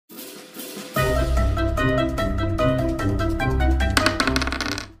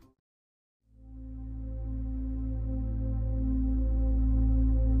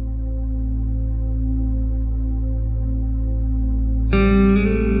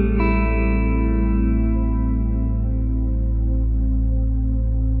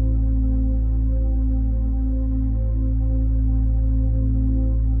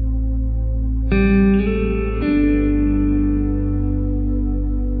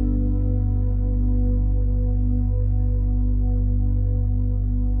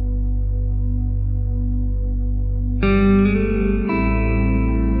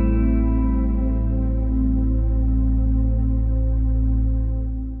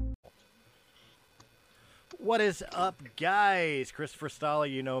What is up, guys? Christopher Stala,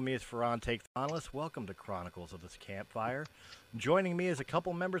 you know me as Ferran Take the Honest. Welcome to Chronicles of this Campfire. Joining me is a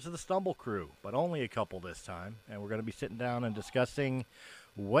couple members of the Stumble crew, but only a couple this time. And we're going to be sitting down and discussing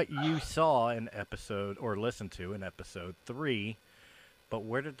what you saw in episode, or listened to in episode 3. But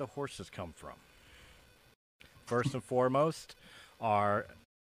where did the horses come from? First and foremost, our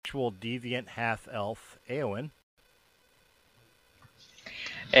actual deviant half-elf, Eowyn.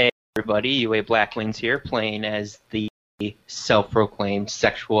 Hey everybody, UA Blackwings here, playing as the self-proclaimed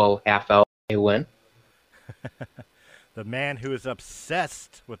sexual half-elf Eowyn. The man who is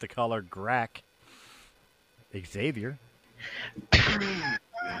obsessed with the color Grack, Xavier. That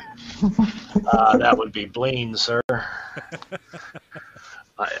would be Bleen, sir.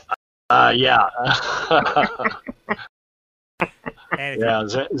 Yeah. Yeah,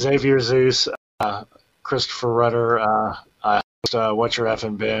 Xavier Zeus, Christopher Rudder. I host What's Your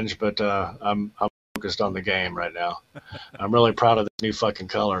Effing Binge, but I'm focused on the game right now. I'm really proud of this new fucking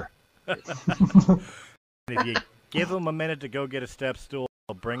color. If you give him a minute to go get a step stool,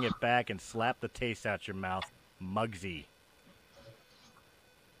 he'll bring it back and slap the taste out your mouth. Muggsy.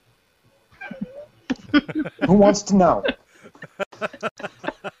 Who wants to know?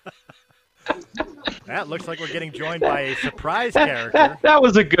 That looks like we're getting joined by a surprise character. That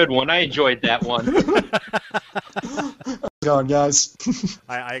was a good one. I enjoyed that one. How's it going, guys?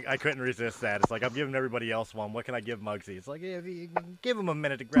 I couldn't resist that. It's like I'm giving everybody else one. What can I give Muggsy? It's like, if you give him a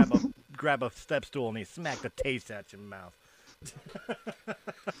minute to grab a step stool and he smack the taste out your mouth. All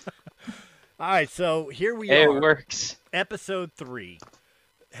right, so here we are. It works. Episode 3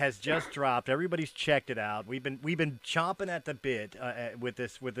 has just dropped. Everybody's checked it out. We've been chomping at the bit with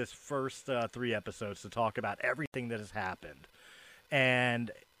this first 3 episodes to talk about everything that has happened,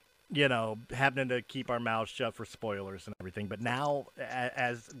 and happening to keep our mouths shut for spoilers and everything. But now,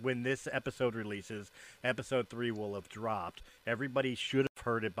 as when this episode releases, episode 3 will have dropped. Everybody should have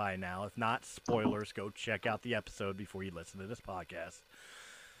heard it by now. If not, spoilers. Go check out the episode before you listen to this podcast.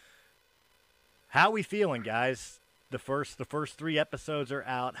 How we feeling, guys? The first 3 episodes are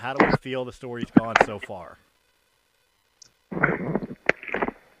out. How do we feel the story's gone so far?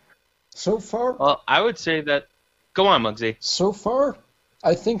 So far? Well, I would say that... Go on, Muggsy. So far,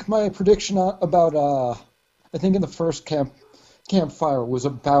 I think my prediction about, I think in the first campfire was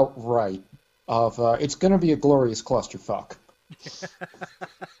about right. It's going to be a glorious clusterfuck.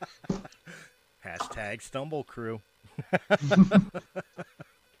 Hashtag Stumble Crew.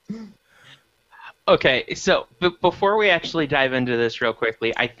 Okay, so before we actually dive into this real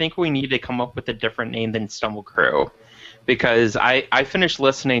quickly, I think we need to come up with a different name than Stumble Crew. Because I finished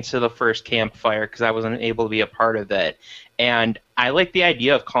listening to the first Campfire because I wasn't able to be a part of it. And I like the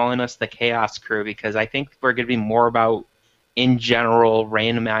idea of calling us the Chaos Crew because I think we're going to be more about, in general,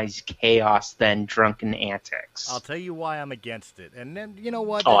 randomized chaos than drunken antics. I'll tell you why I'm against it. And then, you know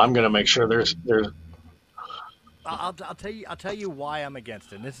what? Oh, I'm going to make sure there's... I'll tell you why I'm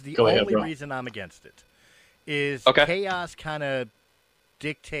against it. And this is the Go ahead, only bro. reason I'm against it. Is Okay. chaos kind of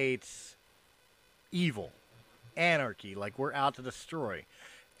dictates evil, anarchy, like we're out to destroy.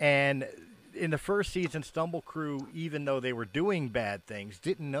 And in the first season, Stumble Crew, even though they were doing bad things,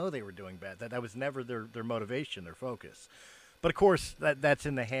 didn't know they were doing bad. That was never their motivation, their focus. But of course, that's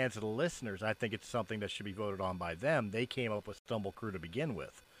in the hands of the listeners. I think it's something that should be voted on by them. They came up with Stumble Crew to begin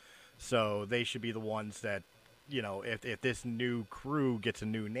with, so they should be the ones that. If this new crew gets a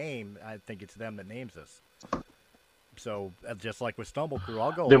new name, I think it's them that names us. So, just like with Stumble Crew,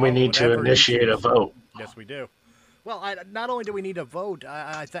 I'll go. Then we need to initiate a vote. Yes, we do. Well, not only do we need a vote,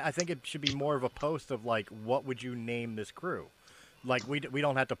 I think it should be more of a post of, like, what would you name this crew? Like, we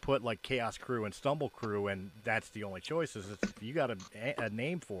don't have to put, like, Chaos Crew and Stumble Crew, and that's the only choices. If you got a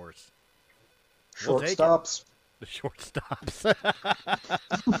name for us. Shortstops. The shortstops.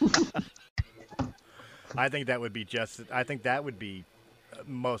 I think that would be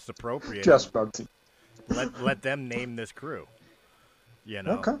most appropriate. Just Bugsy. Let them name this crew.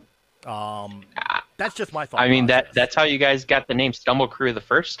 Okay. That's just my thought. I mean, process. that's how you guys got the name Stumble Crew the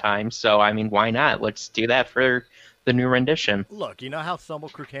first time, so, I mean, why not? Let's do that for the new rendition. Look, you know how Stumble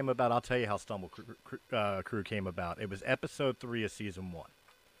Crew came about? I'll tell you how Stumble Crew came about. It was episode 3 of season 1.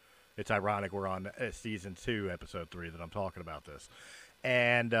 It's ironic we're on season 2, episode 3 that I'm talking about this.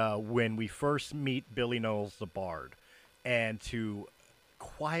 And when we first meet Billy Knowles the Bard, and to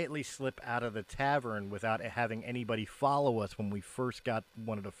quietly slip out of the tavern without having anybody follow us when we first got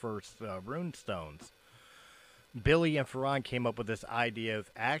one of the first rune stones, Billy and Ferran came up with this idea of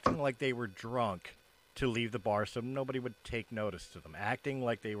acting like they were drunk to leave the bar so nobody would take notice to them, acting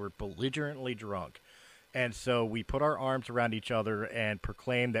like they were belligerently drunk. And so we put our arms around each other and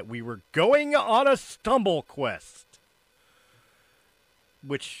proclaimed that we were going on a stumble quest,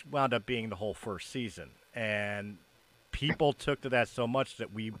 which wound up being the whole first season. And people took to that so much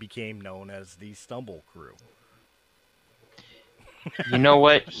that we became known as the Stumble Crew. You know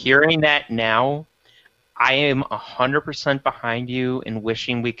what? Hearing that now, I am 100% behind you in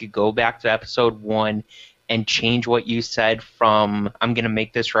wishing we could go back to episode 1 and change what you said from "I'm going to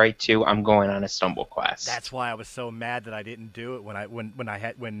make this right" to "I'm going on a stumble quest." That's why I was so mad that I didn't do it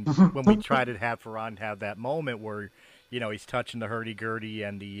when we tried to have Ferran have that moment where, he's touching the hurdy-gurdy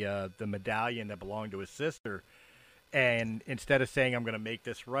and the medallion that belonged to his sister, and instead of saying "I'm going to make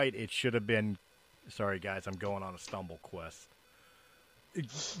this right," it should have been, "Sorry guys, I'm going on a stumble quest."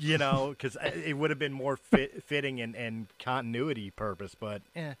 Because it would have been more fitting and continuity purpose, but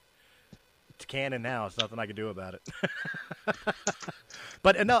it's canon now. It's nothing I can do about it.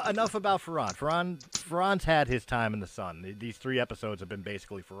 But enough about Ferran. Ferran's had his time in the sun. These 3 episodes have been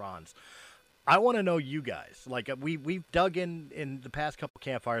basically Ferran's. I want to know you guys. Like, we've dug in the past couple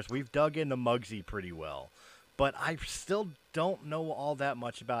campfires, we've dug into Muggsy pretty well. But I still don't know all that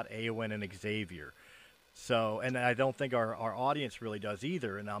much about Eowyn and Xavier. So, and I don't think our audience really does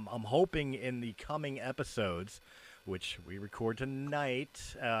either. And I'm hoping in the coming episodes, which we record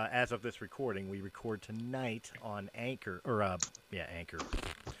tonight, as of this recording, we record tonight on Anchor,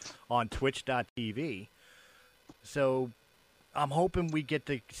 on Twitch.tv. So I'm hoping we get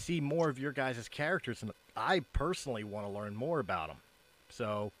to see more of your guys' characters, and I personally want to learn more about them.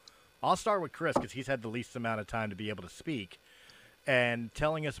 So I'll start with Chris, because he's had the least amount of time to be able to speak, and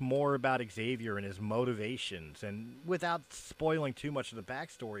telling us more about Xavier and his motivations, and without spoiling too much of the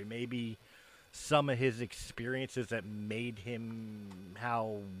backstory, maybe some of his experiences that made him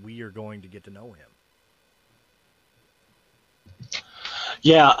how we are going to get to know him.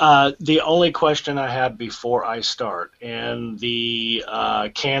 Yeah, the only question I have before I start, in the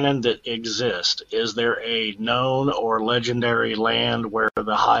canon that exists, is there a known or legendary land where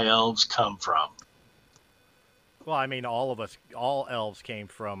the High Elves come from? Well, I mean, all elves came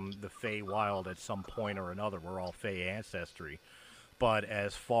from the Fey Wild at some point or another. We're all Fey ancestry. But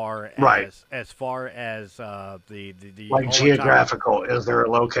as far as the like geographical, is there a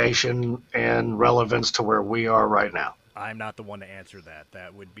location and relevance to where we are right now? I'm not the one to answer that.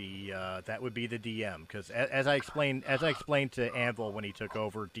 That would be the DM, because as I explained to Anvil when he took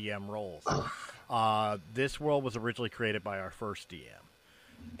over DM roles, this world was originally created by our first DM,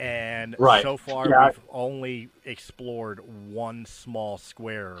 and so far we've only explored one small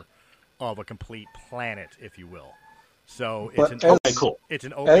square of a complete planet, if you will. So cool. It's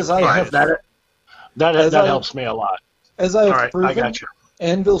an open canvas. That helps me a lot. As I've proven, I got you.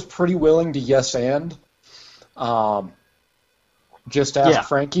 Anvil's pretty willing to yes and. Just ask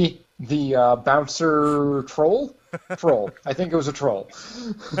Frankie, the bouncer troll. I think it was a troll.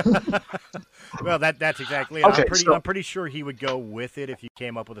 Well, that's exactly it. Okay, I'm pretty sure he would go with it if you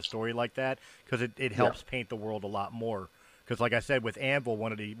came up with a story like that, because it helps paint the world a lot more. Because, like I said, with Anvil,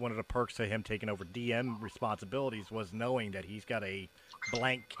 one of the perks of him taking over DM responsibilities was knowing that he's got a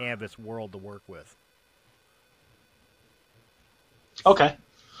blank canvas world to work with. Okay.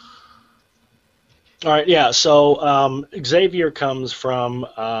 All right, yeah, so Xavier comes from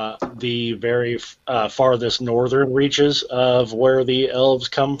the very farthest northern reaches of where the elves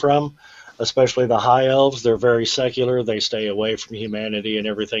come from, especially the High Elves. They're very secular. They stay away from humanity and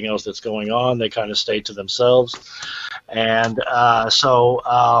everything else that's going on. They kind of stay to themselves. And so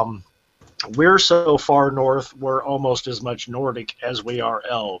we're so far north, we're almost as much Nordic as we are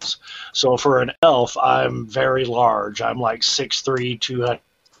elves. So for an elf, I'm very large. I'm like 6'3",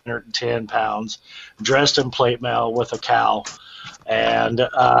 210 pounds, dressed in plate mail with a cowl, and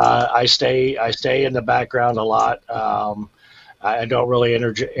I stay in the background a lot. I don't really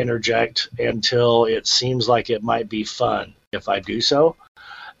interject until it seems like it might be fun if I do so.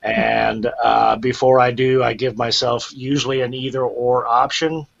 And before I do, I give myself usually an either-or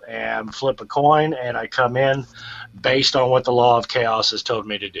option and flip a coin, and I come in based on what the law of chaos has told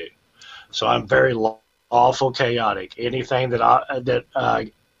me to do. So I'm very lawful chaotic. Anything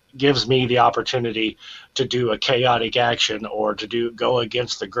that gives me the opportunity to do a chaotic action or to go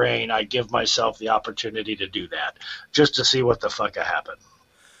against the grain, I give myself the opportunity to do that, just to see what the fuck happened.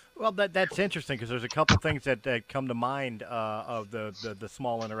 Well, that's interesting, because there's a couple things that come to mind of the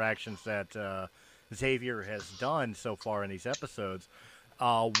small interactions that Xavier has done so far in these episodes.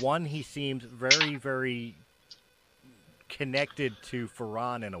 One, he seems very, very connected to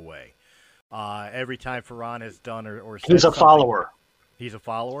Ferran in a way. Every time Ferran has done or said he's a follower. He's a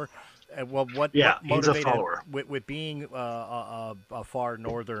follower. Well, what he's a motivated follower. with being a far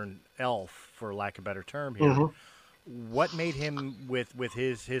northern elf, for lack of a better term here? Mm-hmm. What made him with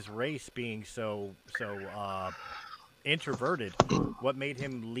his race being so introverted? What made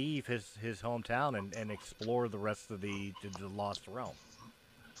him leave his hometown and explore the rest of the Lost Realm?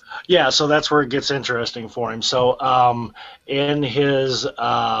 Yeah, so that's where it gets interesting for him. So, in his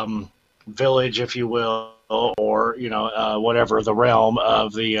village, if you will, or whatever the realm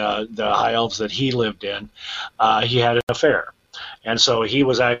of the high elves that he lived in, he had an affair, and so he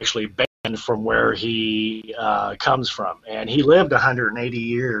was actually banned from where he comes from, and he lived 180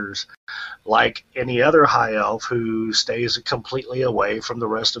 years like any other high elf who stays completely away from the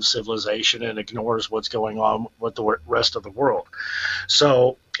rest of civilization and ignores what's going on with the rest of the world.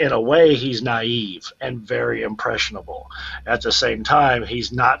 So, in a way, he's naive and very impressionable. At the same time,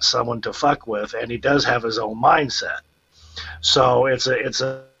 he's not someone to fuck with, and he does have his own mindset. So it's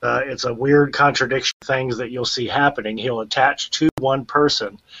a weird contradiction of things that you'll see happening. He'll attach to one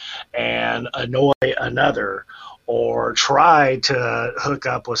person and annoy another, or try to hook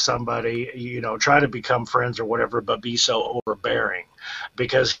up with somebody, try to become friends or whatever, but be so overbearing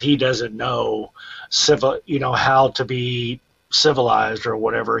because he doesn't know how to be civilized or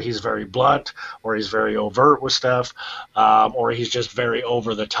whatever. He's very blunt, or he's very overt with stuff, or he's just very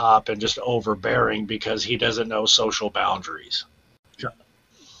over the top and just overbearing because he doesn't know social boundaries.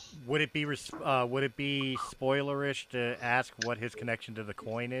 Would it be spoilerish to ask what his connection to the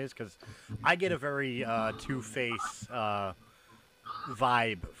coin is? Because I get a very Two-Face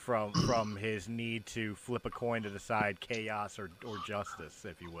vibe from his need to flip a coin to decide chaos or justice,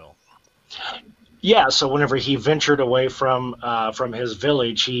 if you will. Yeah, so whenever he ventured away from his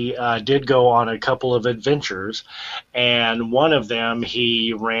village, he did go on a couple of adventures, and one of them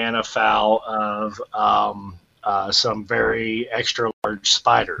he ran afoul of some very extra large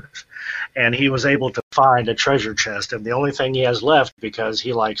spiders, and he was able to find a treasure chest, and the only thing he has left, because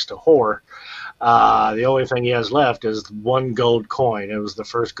he likes to whore, the only thing he has left is one gold coin. It was the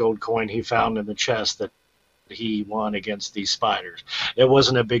first gold coin he found in the chest that he won against these spiders. It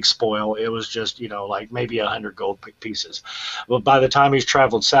wasn't a big spoil. It was just, like maybe 100 gold pieces. But by the time he's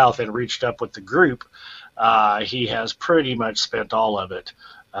traveled south and reached up with the group, he has pretty much spent all of it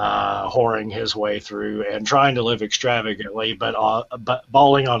whoring his way through and trying to live extravagantly, but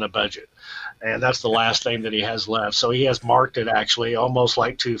balling on a budget. And that's the last thing that he has left. So he has marked it actually almost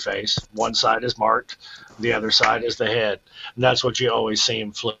like Two-Face. One side is marked, the other side is the head. And that's what you always see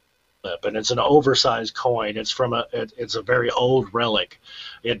him flip. And it's an oversized coin. It's it's a very old relic.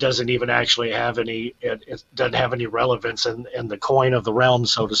 It doesn't even actually have any. It doesn't have any relevance in the coin of the realm,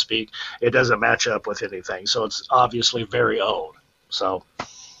 so to speak. It doesn't match up with anything. So it's obviously very old. So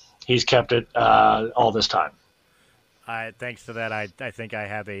he's kept it all this time. Thanks to that, I think I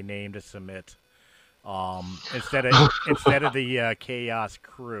have a name to submit. Instead of the Chaos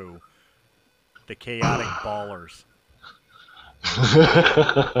Crew, the Chaotic Ballers.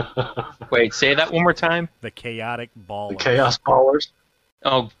 Wait, say that one more time. The Chaotic Ballers. The Chaos Ballers.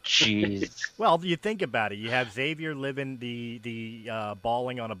 Oh, jeez. Well, you think about it. You have Xavier living the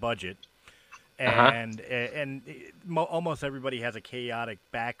balling on a budget, and almost everybody has a chaotic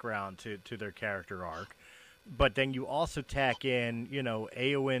background to their character arc. But then you also tack in,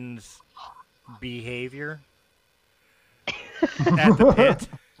 Eowyn's behavior at the pit.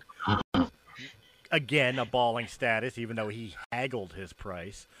 Again, a balling status, even though he haggled his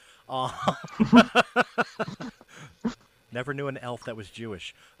price. Never knew an elf that was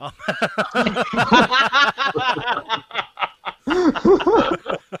Jewish.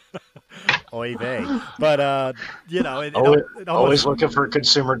 Oy vey. But, it always looking for a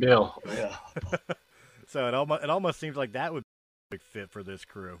consumer deal. Yeah. So it almost seems like that would be a big fit for this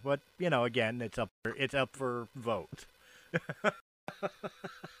crew. But, again, it's up for vote.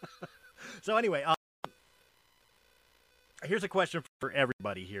 So anyway, here's a question for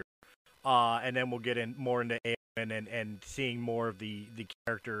everybody here, and then we'll get in more into Eowyn and seeing more of the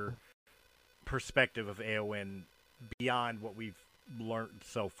character perspective of Eowyn beyond what we've learned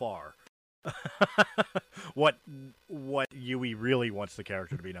so far. What Yui really wants the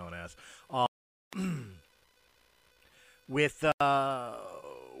character to be known as.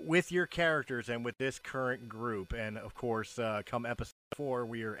 With your characters and with this current group, and of course, come episode 4,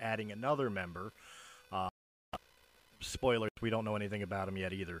 we are adding another member. Spoilers, we don't know anything about him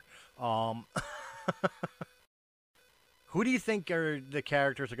yet either. Who do you think are the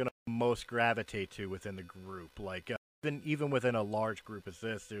characters are going to most gravitate to within the group? Like, even within a large group as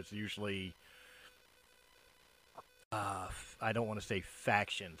this, there's usually, I don't want to say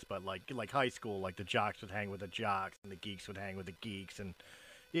factions, but like high school, like the jocks would hang with the jocks, and the geeks would hang with the geeks, and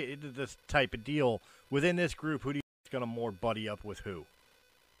this type of deal within this group. Who do you think is going to more buddy up with who?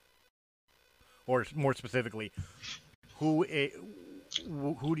 Or more specifically, who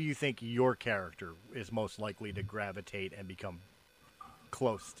do you think your character is most likely to gravitate and become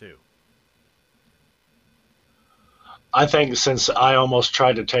close to? I think since I almost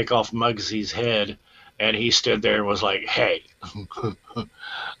tried to take off Muggsy's head, and he stood there and was like, "Hey,"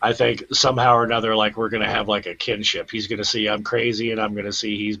 I think somehow or another, like, we're gonna have like a kinship. He's gonna see I'm crazy, and I'm gonna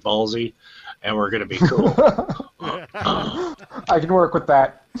see he's ballsy, and we're gonna be cool. I can work with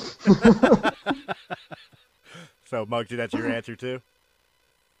that. So, Muggsy, that's your answer too?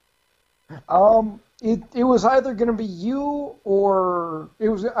 It was either going to be you or it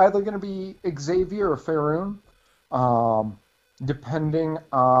was either going to be Xavier or Faerun, depending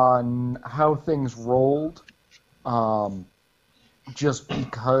on how things rolled. Just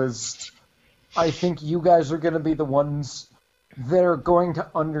because I think you guys are going to be the ones that are going to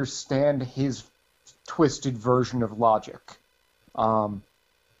understand his twisted version of logic.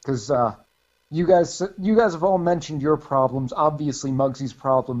 Because you guys have all mentioned your problems. Obviously, Muggsy's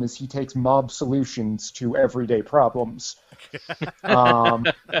problem is he takes mob solutions to everyday problems.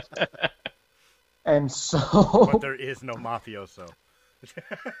 And so... But there is no mafioso.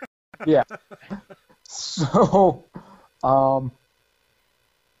 Yeah. So, I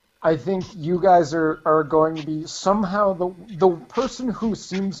think you guys are going to be somehow the person who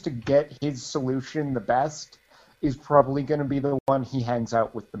seems to get his solution the best is probably going to be the one he hangs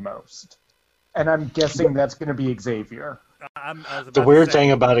out with the most. And I'm guessing that's going to be Xavier. The weird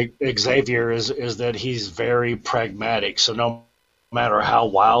thing about Xavier is that he's very pragmatic. So no matter how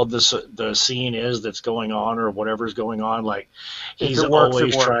wild the scene is that's going on or whatever's going on, like he's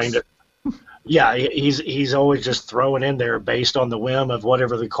always trying to. Yeah, he's always just throwing in there based on the whim of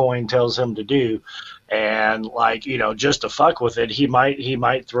whatever the coin tells him to do, and like just to fuck with it, he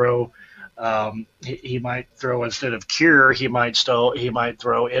might throw. He might throw instead of cure, he might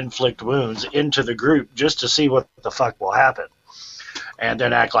throw inflict wounds into the group just to see what the fuck will happen, and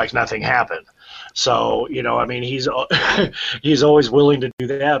then act like nothing happened. So I mean, he's always willing to do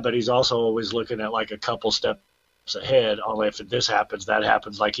that, but he's also always looking at like a couple steps ahead. Only if this happens, that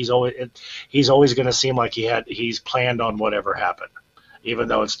happens. Like he's always going to seem like he's planned on whatever happened, even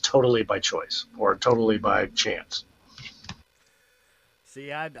though it's totally by choice or totally by chance. See,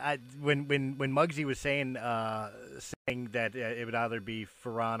 when Muggsy was saying that it would either be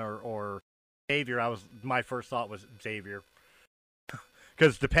Faerun or Xavier, my first thought was Xavier,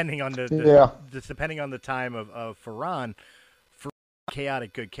 because depending on the time of Faerun,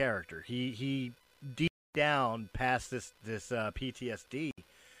 chaotic good character. He deep down past this PTSD,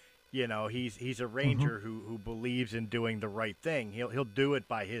 he's a ranger who believes in doing the right thing. He'll do it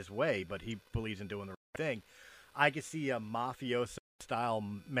by his way, but he believes in doing the right thing. I could see a mafioso style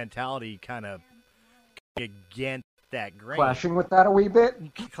mentality kind of against that grain. Clashing with that a wee bit.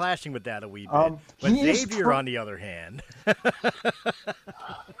 But Xavier, on the other hand,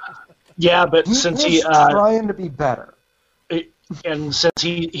 yeah, but since he's trying to be better, and since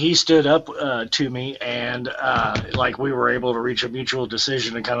he stood up to me, and like we were able to reach a mutual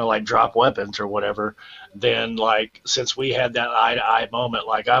decision and kind of like drop weapons or whatever, then like since we had that eye to eye moment,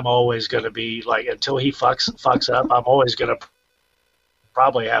 like I'm always going to be like until he fucks up, I'm always going to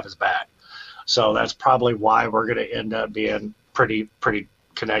probably have his back. So that's probably why we're going to end up being pretty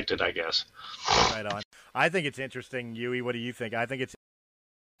connected, I guess. Right on. I think it's interesting, Yui. What do you think? I think it's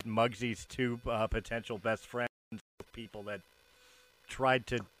Muggsy's two potential best friends, people that tried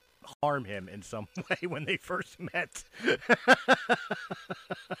to harm him in some way when they first met.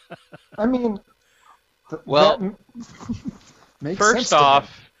 I mean, well, first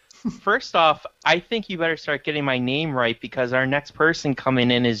off, I think you better start getting my name right, because our next person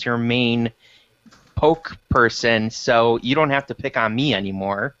coming in is your main poke person, so you don't have to pick on me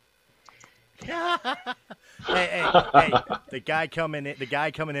anymore. Hey, the guy coming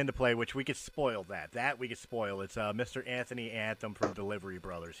into play, which we could spoil that we could spoil. It's Mr. Anthony Anthem from Delivery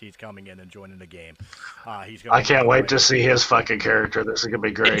Brothers. He's coming in and joining the game. I can't wait to see his fucking character. This is gonna be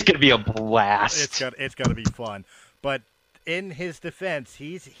great. It's gonna be a blast. It's gonna be fun. But in his defense,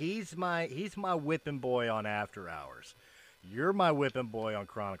 he's my whipping boy on After Hours. You're my whipping boy on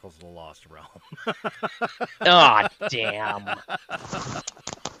Chronicles of the Lost Realm. Oh, damn.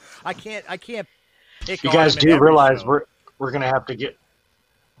 I can't pick. You guys do realize we're gonna have to get.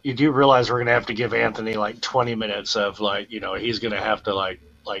 You do realize we're gonna have to give Anthony like 20 minutes of like he's gonna have to like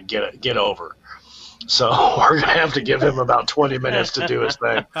get over. So we're gonna have to give him about 20 minutes to do his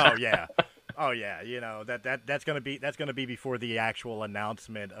thing. Oh yeah. Oh yeah, that's gonna be before the actual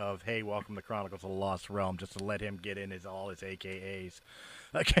announcement of, hey, welcome to Chronicles of the Lost Realm, just to let him get in all his AKAs.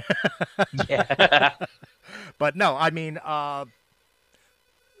 Okay. Yeah. But no, I mean, did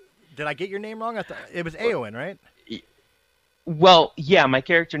I get your name wrong? I thought it was Eowyn, right? Well, yeah, my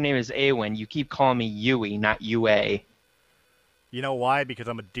character name is Eowyn. You keep calling me Yui, not UA. You know why? Because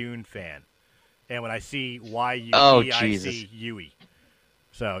I'm a Dune fan, and when I see Y-U-E, I see Yui.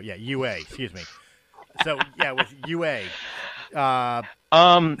 So yeah, UA. Excuse me. So yeah, with UA,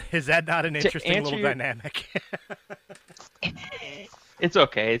 is that not an interesting little dynamic? It's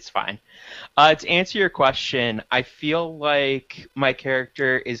okay. It's fine. To answer your question, I feel like my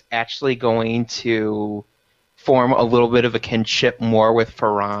character is actually going to form a little bit of a kinship more with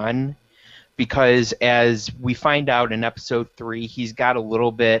Ferran, because as we find out in episode 3, he's got a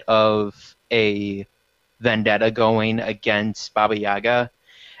little bit of a vendetta going against Baba Yaga.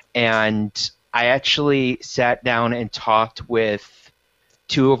 And I actually sat down and talked with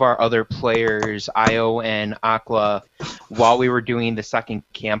 2 of our other players, Io and Akla, while we were doing the second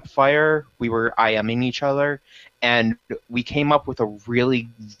campfire. We were IMing each other, and we came up with a really,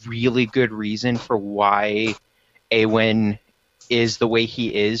 really good reason for why Eowyn is the way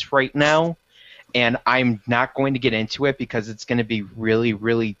he is right now. And I'm not going to get into it because it's going to be really,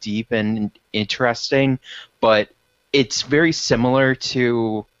 really deep and interesting, but it's very similar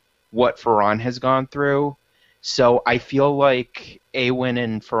to what Ferran has gone through. So I feel like Eowyn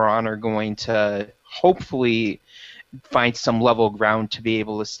and Ferran are going to hopefully find some level ground to be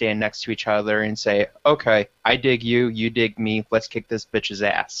able to stand next to each other and say, okay, I dig you, you dig me, let's kick this bitch's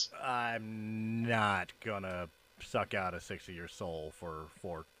ass. I'm not going to suck out a 6 of your soul for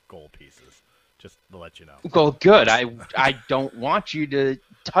 4 gold pieces, just to let you know. Well, good. I don't want you to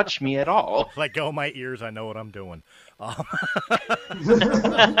touch me at all. Let go of my ears, I know what I'm doing.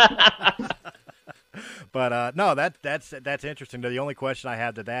 But no, that's interesting. The only question I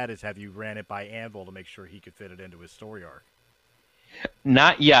have to that is, have you ran it by Anvil to make sure he could fit it into his story arc?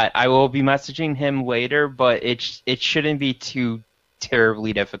 Not yet. I will be messaging him later, but it shouldn't be too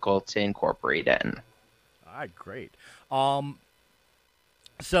terribly difficult to incorporate in. All right, great.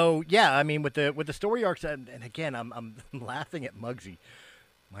 So yeah, I mean, with the story arcs, and again, I'm laughing at Muggsy.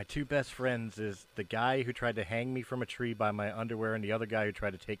 My 2 best friends is the guy who tried to hang me from a tree by my underwear, and the other guy who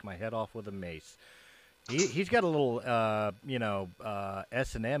tried to take my head off with a mace. He's got a little,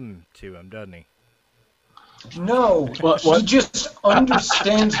 S&M to him, doesn't he? No, he just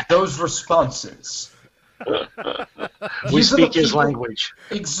understands those responses. We speak his language.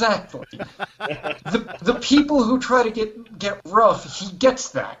 Exactly. The people who try to get rough, he gets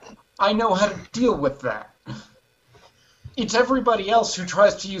that. I know how to deal with that. It's everybody else who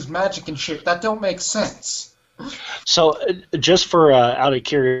tries to use magic and shit that don't make sense. So, just for out of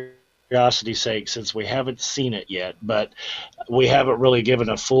curiosity's sake, since we haven't seen it yet, but we haven't really given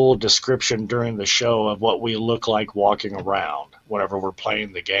a full description during the show of what we look like walking around whenever we're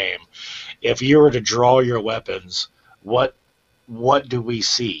playing the game. If you were to draw your weapons, what do we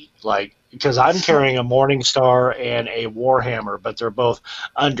see? Like, because I'm carrying a Morning Star and a Warhammer, but they're both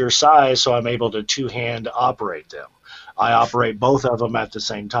undersized, so I'm able to 2-hand operate them. I operate both of them at the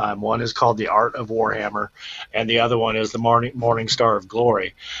same time. One is called the Art of Warhammer, and the other one is the Morning Star of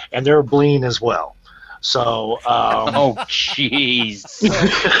Glory, and they're bleen as well. So, oh jeez.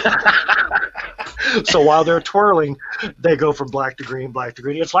 So while they're twirling, they go from black to green, black to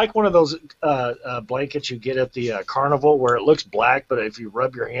green. It's like one of those blankets you get at the carnival where it looks black, but if you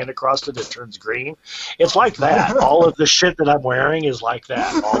rub your hand across it, it turns green. It's like that. All of the shit that I'm wearing is like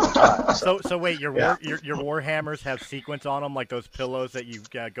that all the time. So wait, your Warhammers have sequins on them, like those pillows that you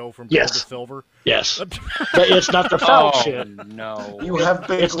go from gold to silver? Yes. But it's not the felt shit. No. You have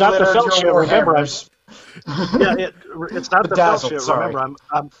big it's not the felt shit. Remember, it's not the felt shit. Sorry. Remember,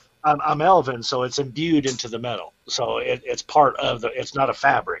 I'm elven, so it's imbued into the metal. So it's part of it's not a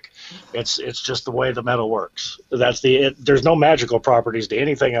fabric. It's just the way the metal works. There's no magical properties to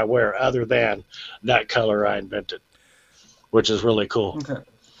anything I wear other than that color I invented, which is really cool. Okay.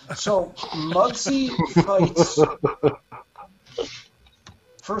 So Muggsy fights.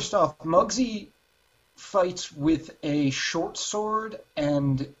 First off, Muggsy fights with a short sword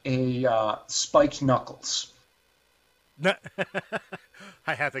and a spiked knuckles.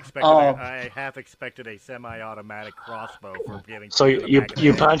 I half expected a semi-automatic crossbow for getting. So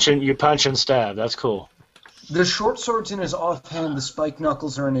you punch and stab. That's cool. The short sword's in his offhand. The spiked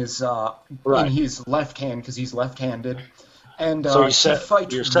knuckles are in his left hand because he's left-handed. And so you're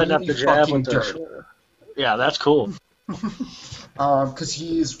setting up the jab with the. Yeah, that's cool. Because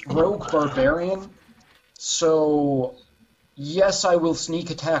he's rogue barbarian. So yes, I will sneak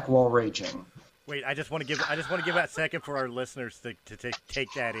attack while raging. Wait, I just want to give a second for our listeners to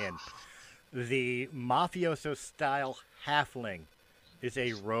take that in. The mafioso style halfling is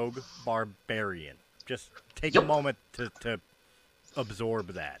a rogue barbarian. Just take a moment to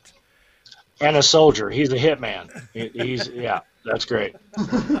absorb that. And a soldier. He's a hitman. Yeah, that's great.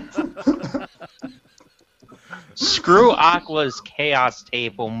 Screw Aqua's chaos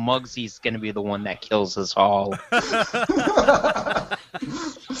table. Muggsy's gonna be the one that kills us all.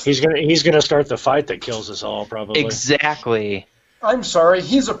 He's gonna start the fight that kills us all, probably. Exactly. I'm sorry,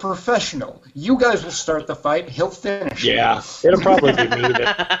 he's a professional. You guys will start the fight, he'll finish. Yeah, it'll probably be me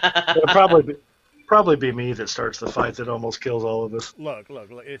that. It'll probably be me that starts the fight that almost kills all of us. Look,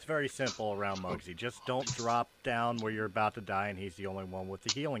 it's very simple around Muggsy. Just don't drop down where you're about to die and he's the only one with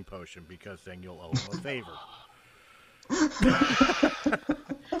the healing potion, because then you'll owe him a favor.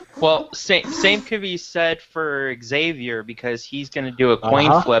 Well, same could be said for Xavier, because he's going to do a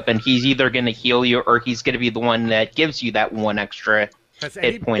coin flip, and he's either going to heal you or he's going to be the one that gives you that one extra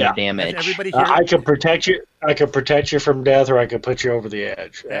hit point of damage. I can protect you. I can protect you from death, or I can put you over the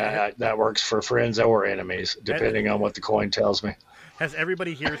edge. That works for friends or enemies, depending on what the coin tells me. Has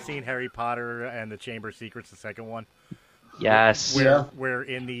everybody here seen Harry Potter and the Chamber of Secrets, the second one? Yes. Where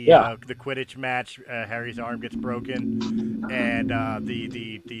in the Quidditch match, Harry's arm gets broken, and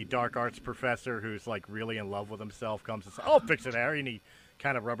the dark arts professor, who's like really in love with himself, comes and says, "I'll fix it, Harry," and he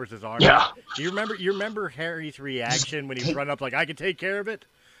kind of rubbers his arm. Yeah. Do you remember Harry's reaction when he run up like, "I can take care of it"?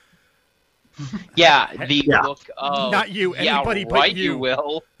 Yeah, the look of not you, anybody but right, you. You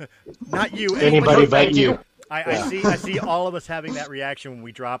will. Not you, anybody but you. I see all of us having that reaction when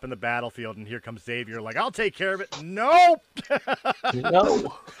we drop in the battlefield, and here comes Xavier, like, "I'll take care of it." Nope.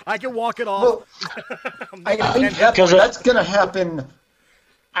 No. I can walk it off. Well, I think that's going to happen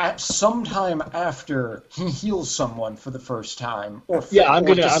at sometime after he heals someone for the first time, or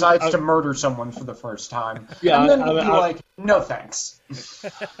decides to murder someone for the first time. Yeah, and then he'll be like, "No thanks."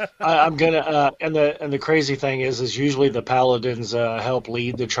 I'm gonna, and the crazy thing is usually the paladins help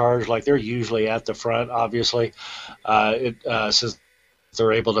lead the charge. Like, they're usually at the front, obviously, since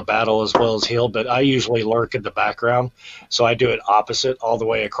they're able to battle as well as heal. But I usually lurk in the background, so I do it opposite all the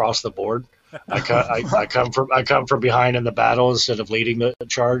way across the board. I come from behind in the battle instead of leading the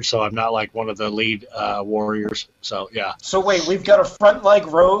charge, so I'm not like one of the lead warriors. So yeah. So wait, we've got a front leg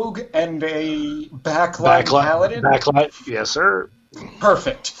rogue and a back leg paladin. Backlight, yes, sir.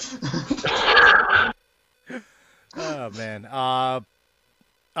 Perfect. Oh man. All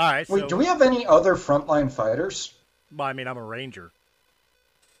right. Wait, do we have any other frontline fighters? Well, I mean, I'm a ranger.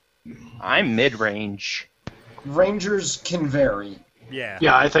 I'm mid-range. Rangers can vary. Yeah.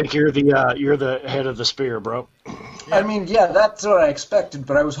 Yeah, I think you're the head of the spear, bro. Yeah. I mean, yeah, that's what I expected,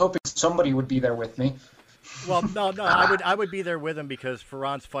 but I was hoping somebody would be there with me. Well, no, I would be there with him, because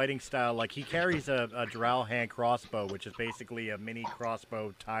Ferran's fighting style, like, he carries a drow hand crossbow, which is basically a mini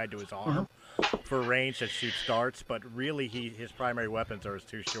crossbow tied to his arm for range that shoots darts, but really his primary weapons are his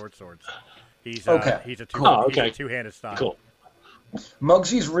two short swords. He's a two-handed style. Cool.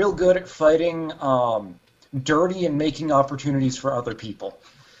 Muggsy's real good at fighting dirty and making opportunities for other people.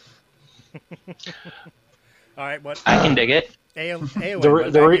 All right, what? I can dig it.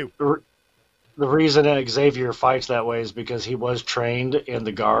 The reason Xavier fights that way is because he was trained in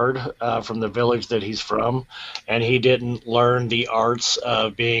the guard from the village that he's from, and he didn't learn the arts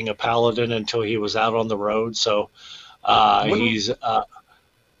of being a paladin until he was out on the road. So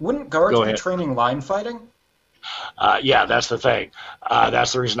wouldn't guards be training line fighting? Yeah, that's the thing.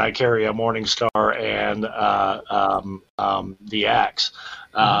 That's the reason I carry a Morning Star and the axe.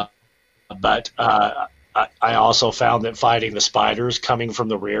 But I also found that fighting the spiders coming from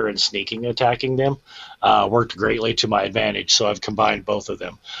the rear and sneaking attacking them worked greatly to my advantage, so I've combined both of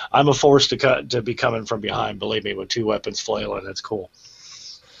them. I'm a force to be coming from behind, believe me, with two weapons flailing. It's cool.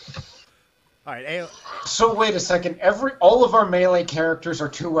 All right. So wait a second. All of our melee characters are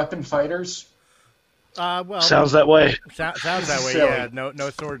two-weapon fighters? Well, sounds that way. Sounds that way. Yeah. No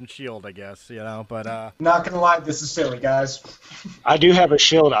sword and shield, I guess. But not gonna lie, this is silly, guys. I do have a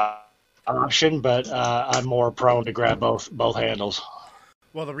shield option, but I'm more prone to grab both handles.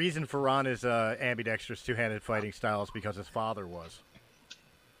 Well, the reason Ferran is ambidextrous two-handed fighting style is because his father was,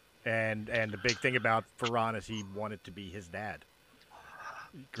 and the big thing about Ferran is he wanted to be his dad.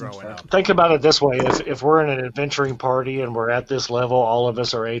 Growing up. Think about it this way: if we're in an adventuring party and we're at this level, all of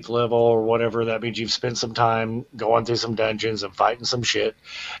us are 8th level or whatever, that means you've spent some time going through some dungeons and fighting some shit.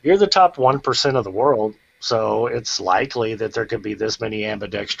 You're the top 1% of the world, so it's likely that there could be this many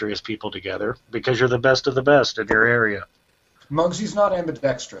ambidextrous people together because you're the best of the best in your area. Muggsy's not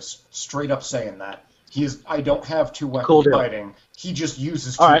ambidextrous. Straight up saying that. I don't have two-weapon fighting. He just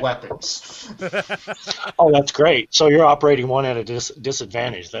uses All two right. weapons. Oh, that's great. So you're operating one at a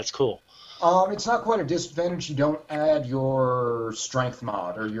disadvantage. That's cool. It's not quite a disadvantage. You don't add your strength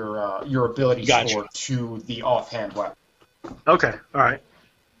mod or your ability Gotcha. score to the offhand weapon. Okay. All right.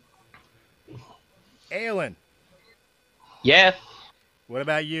 Aelin, Yeah. what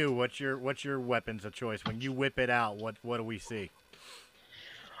about you? What's your weapons of choice? When you whip it out, what do we see?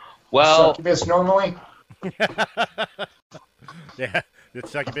 Well, Succubus normally. Yeah, the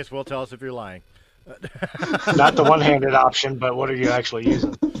succubus will tell us if you're lying. Not the one-handed option, but what are you actually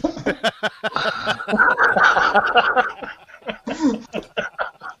using?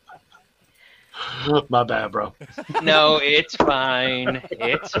 My bad, bro. no, it's fine.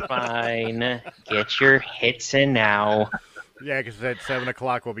 It's fine. Get your hits in now. Yeah, because at 7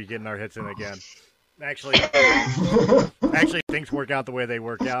 o'clock we'll be getting our hits in again. Actually, things work out the way they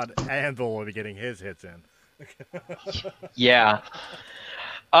work out. Anvil will be getting his hits in. Yeah.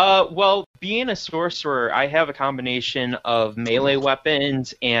 Well, being a sorcerer, I have a combination of melee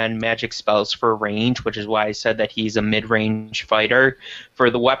weapons and magic spells for range, which is why I said that he's a mid-range fighter. For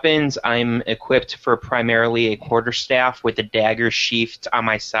the weapons, I'm equipped for primarily a quarterstaff with a dagger sheathed on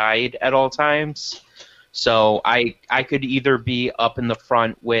my side at all times. So I could either be up in the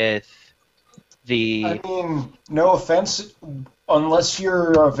front with the... I mean, no offense, unless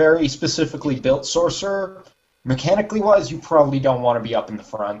you're a very specifically built sorcerer, mechanically wise, you probably don't want to be up in the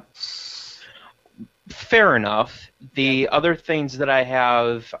front. Fair enough. The other things that I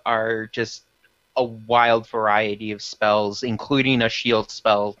have are just a wild variety of spells, including a shield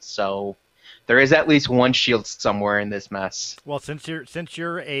spell, so there is at least one shield somewhere in this mess. Well, since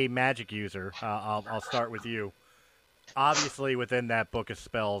you're a magic user, I'll start with you. Obviously, within that book of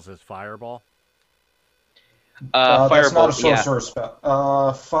spells is Fireball. Fireball, that's not a yeah. sorcerer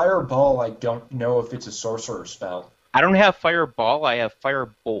spell. Fireball, I don't know if it's a sorcerer spell. I don't have Fireball, I have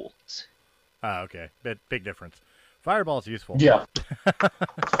Firebolt. Oh, okay. Big difference. Fireball's useful. Yeah.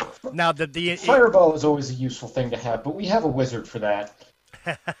 Now, the Fireball is always a useful thing to have, but we have a wizard for that.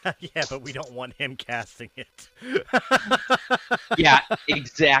 yeah, but we don't want him casting it. Yeah,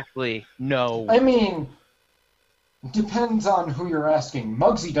 exactly. No. I mean, depends on who you're asking.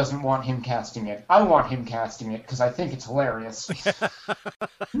 Muggsy doesn't want him casting it. I want him casting it because I think it's hilarious.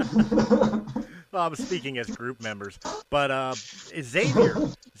 Well, I'm speaking as group members, but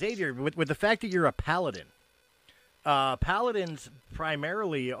Xavier, with the fact that you're a paladin, paladins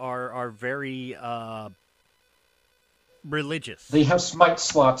primarily are very religious. They have smite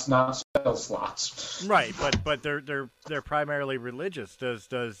slots, not spell slots. Right, but they're primarily religious. Does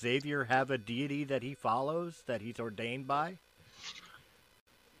Xavier have a deity that he follows, that he's ordained by?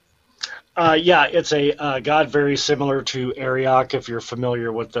 Yeah, it's a god very similar to Ariok, if you're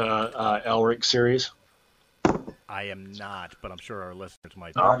familiar with the Elric series. I am not, but I'm sure our listeners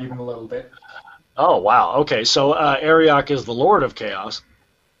might be. Not even a little bit. Oh, wow. Okay, so Ariok is the Lord of Chaos.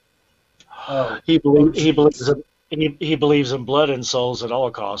 Oh, He believes in blood and souls at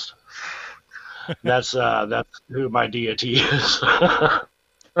all cost. That's who my deity is.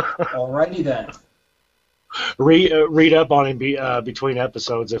 alrighty then. Read up on him between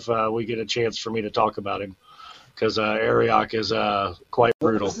episodes if we get a chance for me to talk about him, because Ariok is quite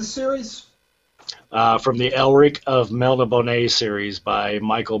brutal. What was the series? From the Elric of Melniboné series by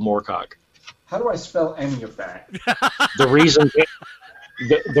Michael Moorcock. How do I spell any of that? The reason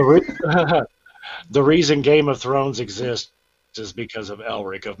the reason Game of Thrones exists is because of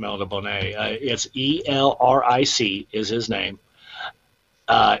Elric of Melniboné. It's Elric is his name.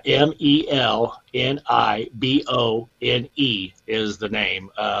 Melnibone is the name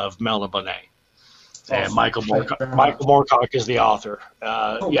of Melniboné. And Michael Moorcock is the author.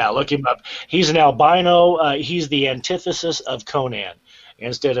 Yeah, look him up. He's an albino. He's the antithesis of Conan.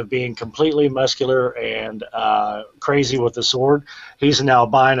 Instead of being completely muscular and crazy with the sword, he's an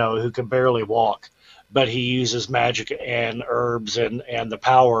albino who can barely walk. But he uses magic and herbs and the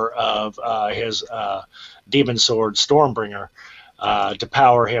power of his demon sword, Stormbringer, to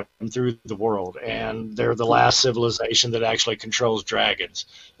power him through the world. And they're the last civilization that actually controls dragons.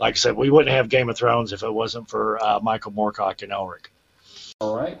 Like I said, we wouldn't have Game of Thrones if it wasn't for Michael Moorcock and Elric.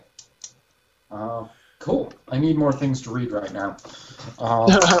 All right. Cool. I need more things to read right now.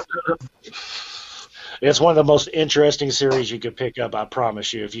 It's one of the most interesting series you could pick up, I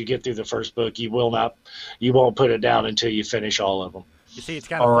promise you. If you get through the first book, you won't put it down until you finish all of them. You see, it's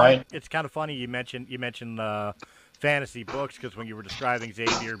kind of All funny. right. It's kind of funny you mentioned fantasy books, because when you were describing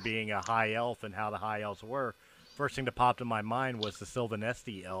Xavier being a high elf and how the high elves were, first thing that popped in my mind was the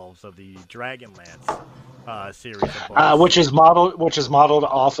Sylvanesti elves of the Dragonlance. series of books. which is modeled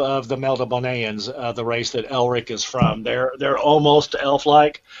off of the Meldaboneans, the race that Elric is from. They're almost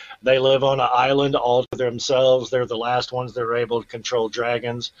elf-like. They live on an island all to themselves. They're the last ones that are able to control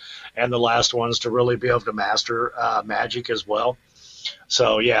dragons, and the last ones to really be able to master magic as well.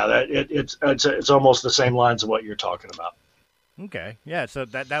 So yeah, it's almost the same lines of what you're talking about. Okay, yeah. So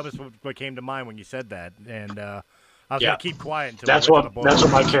that was what came to mind when you said that, and I was gonna keep quiet until that's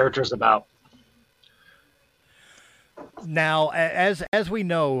what my character's about. Now, as we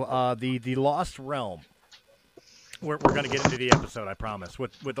know, the Lost Realm. We're going to get into the episode, I promise.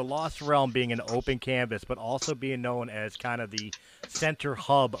 With the Lost Realm being an open canvas, but also being known as kind of the center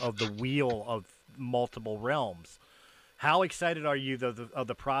hub of the wheel of multiple realms. How excited are you of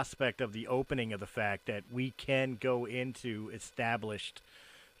the prospect of the opening of the fact that we can go into established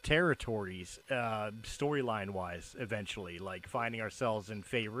territories, storyline-wise, eventually, like finding ourselves in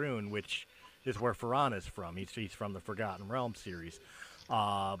Faerun, which is where Faran is from. He's from the Forgotten Realms series,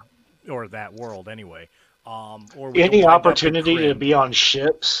 or that world anyway. Or any opportunity to be on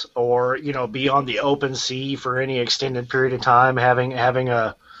ships, or be on the open sea for any extended period of time, having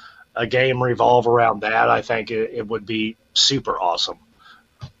a game revolve around that, I think it would be super awesome.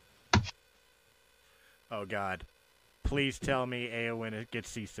 Oh God, please tell me Eowyn gets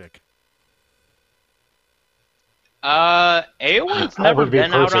seasick. Eowyn's never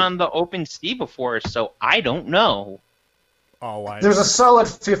been out on the open sea before, so I don't know. Oh, there's a solid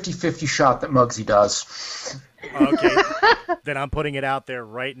 50-50 shot that Muggsy does. Okay, then I'm putting it out there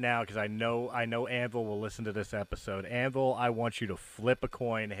right now because I know Anvil will listen to this episode. Anvil, I want you to flip a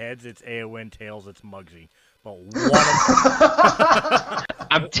coin. Heads, it's Eowyn. Tails, it's Muggsy. But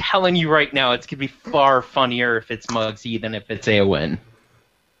I'm telling you right now, it's gonna be far funnier if it's Muggsy than if it's Eowyn.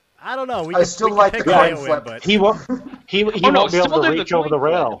 I don't know. I still like the coin flip. But he won't be able to reach over the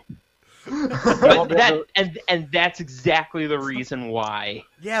rail. But and that's exactly the reason why.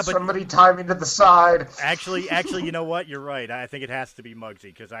 Yeah, but somebody tie me to the side. Actually, you know what? You're right. I think it has to be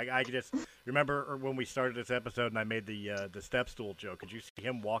Muggsy because I just remember when we started this episode and I made the step stool joke. Could you see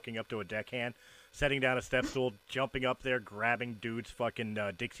him walking up to a deckhand, setting down a step stool, jumping up there, grabbing dude's fucking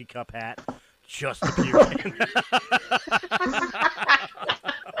Dixie cup hat, just to puke?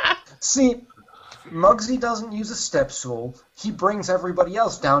 See, Muggsy doesn't use a step stool. He brings everybody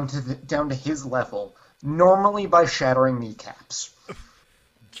else down to his level, normally by shattering kneecaps.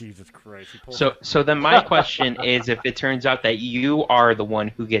 Jesus Christ! So then my question is, if it turns out that you are the one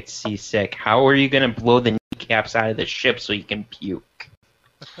who gets seasick, how are you going to blow the kneecaps out of the ship so you can puke?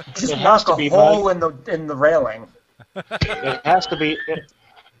 Just knock a hole in the railing. It has to be.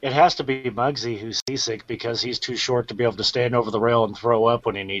 It has to be Muggsy who's seasick because he's too short to be able to stand over the rail and throw up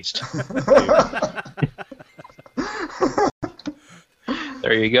when he needs to.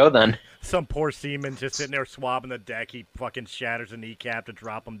 There you go, then. Some poor seaman just sitting there swabbing the deck. He fucking shatters a kneecap to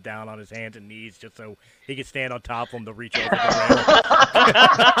drop him down on his hands and knees just so he can stand on top of him to reach over the rail.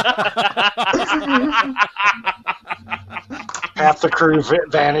 Half the crew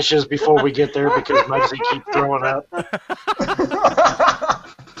vanishes before we get there because Muggsy keeps throwing up.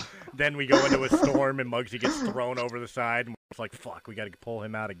 Then we go into a storm and Muggsy gets thrown over the side and it's like, fuck, we got to pull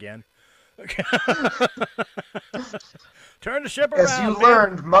him out again. Turn the ship around. As you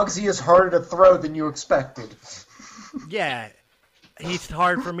learned, Muggsy is harder to throw than you expected. Yeah, he's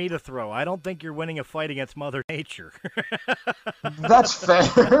hard for me to throw. I don't think you're winning a fight against Mother Nature. That's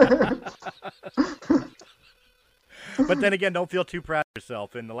fair. But then again, don't feel too proud of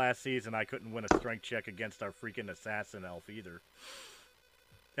yourself. In the last season, I couldn't win a strength check against our freaking assassin elf either.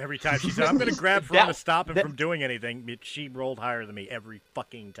 Every time she said, I'm going to grab for him to stop him from doing anything, she rolled higher than me every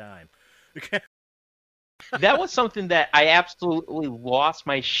fucking time. That was something that I absolutely lost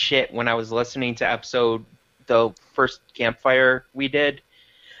my shit when I was listening to the first Campfire we did.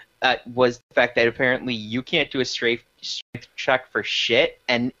 Was the fact that apparently you can't do a strength check for shit,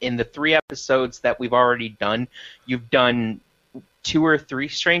 and in the 3 episodes that we've already done, you've done 2 or 3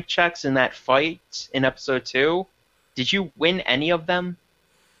 strength checks in that fight in episode 2. Did you win any of them?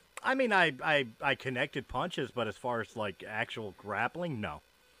 I mean, I connected punches, but as far as like actual grappling, no.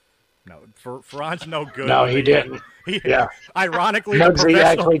 Faran's no good. No, he didn't. Yeah. Ironically, Muggsy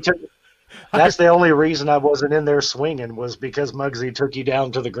actually took. That's the only reason I wasn't in there swinging was because Muggsy took you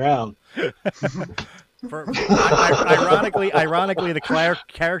down to the ground. Ironically, the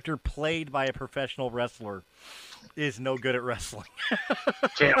character played by a professional wrestler is no good at wrestling.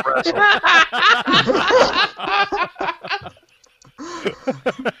 Can't wrestle.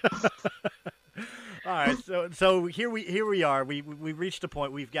 All right, so here we are. We reached a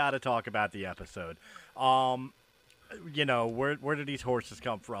point we've got to talk about the episode. where did these horses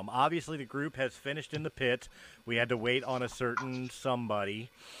come from? Obviously, the group has finished in the pit. We had to wait on a certain somebody.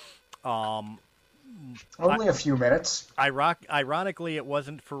 Only a few minutes. Ironically, it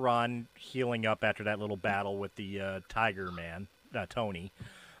wasn't Ferran healing up after that little battle with the Tiger Man, Tony.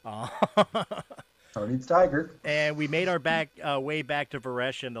 Tony's Tiger. And we made our way back to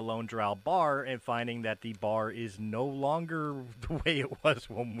Varesh and the Lone Drow bar, and finding that the bar is no longer the way it was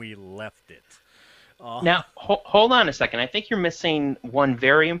when we left it. Now, hold on a second. I think you're missing one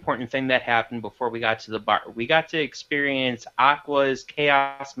very important thing that happened before we got to the bar. We got to experience Aqua's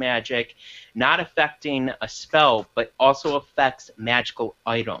chaos magic, not affecting a spell, but also affects magical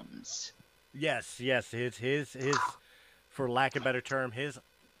items. Yes. His for lack of a better term,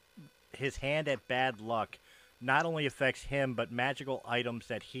 his hand at bad luck not only affects him, but magical items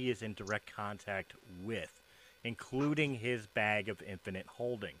that he is in direct contact with, including his bag of infinite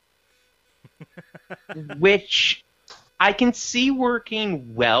holding. Which I can see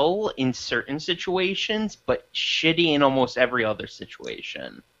working well in certain situations, but shitty in almost every other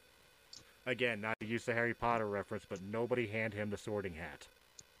situation. Again, not to use the Harry Potter reference, but nobody hand him the sorting hat.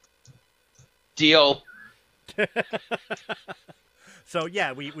 Deal. So,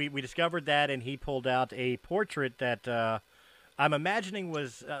 yeah, we discovered that, and he pulled out a portrait that I'm imagining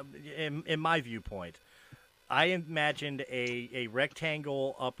was, in my viewpoint, I imagined a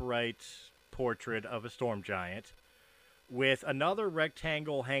rectangle upright portrait of a storm giant with another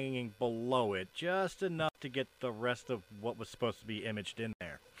rectangle hanging below it, just enough to get the rest of what was supposed to be imaged in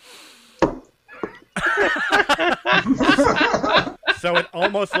there. So it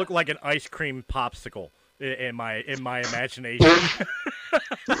almost looked like an ice cream popsicle in my imagination.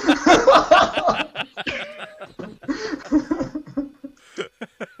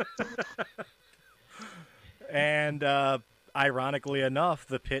 And ironically enough,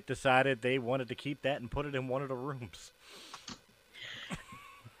 the pit decided they wanted to keep that and put it in one of the rooms.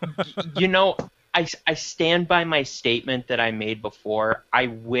 I stand by my statement that I made before. I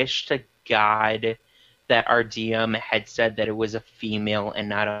wish to God that our DM had said that it was a female and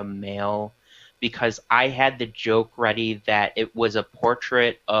not a male, because I had the joke ready that it was a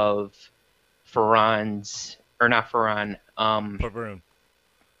portrait of Faroon's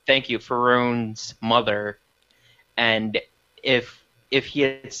mother. And if he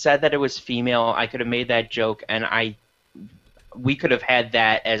had said that it was female, I could have made that joke, and we could have had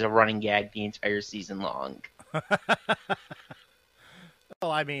that as a running gag the entire season long.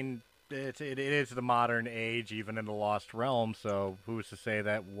 Well, I mean, it is the modern age, even in the Lost Realm, so who's to say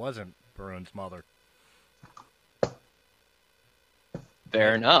that wasn't Faroon's mother?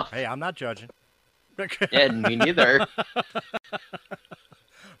 Fair enough. Hey, I'm not judging. Yeah, me neither.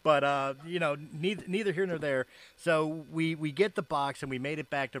 But, neither here nor there. So we get the box, and we made it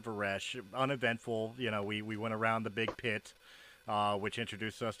back to Varesh. Uneventful. We went around the big pit, which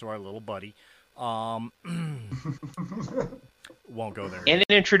introduced us to our little buddy. Won't go there. And it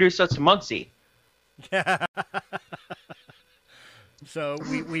introduced us to Muggsy. So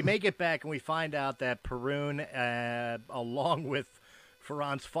we make it back, and we find out that Perun, along with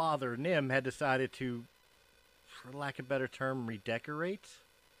Faran's father, Nim, had decided to, for lack of a better term, redecorate.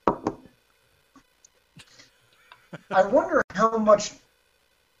 I wonder how much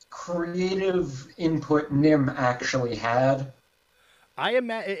creative input Nim actually had. I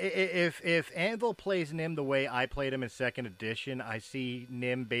imagine if Anvil plays Nim the way I played him in 2nd edition, I see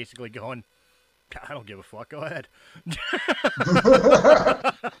Nim basically going, I don't give a fuck, go ahead.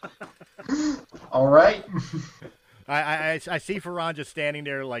 All right. I see Faran just standing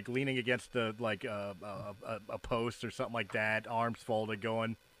there, like leaning against the a post or something like that, arms folded,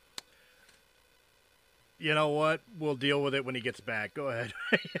 going, you know what? We'll deal with it when he gets back. Go ahead.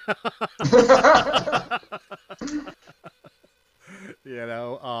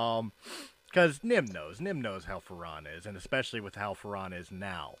 Because Nim knows how Faran is, and especially with how Faran is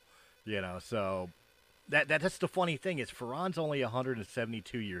now. So that's the funny thing is Faran's only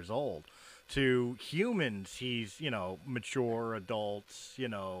 172 years old. To humans, he's, mature, adults,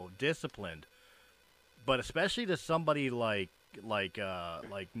 disciplined. But especially to somebody like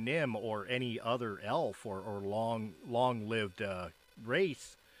Nim or any other elf or long-lived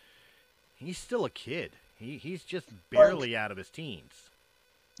race, he's still a kid. He's just barely out of his teens.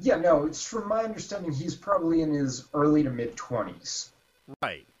 Yeah, no, it's from my understanding he's probably in his early to mid-20s.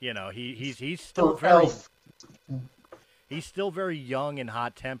 Right. He's still very elf. He's still very young and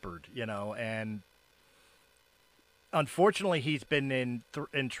hot-tempered, and unfortunately he's been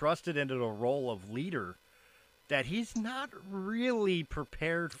entrusted into the role of leader that he's not really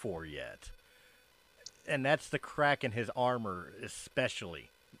prepared for yet. And that's the crack in his armor, especially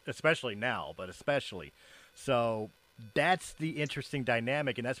now, but especially. So that's the interesting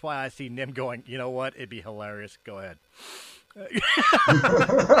dynamic, and that's why I see Nim going, you know what, it'd be hilarious. Go ahead.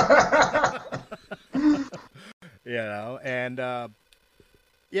 And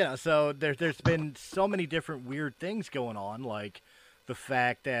so there's been so many different weird things going on, like the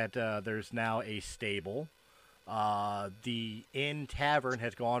fact that there's now a stable. The Inn Tavern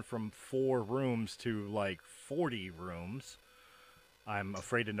has gone from 4 rooms to like 40 rooms. I'm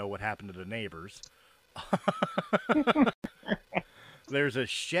afraid to know what happened to the neighbors. There's a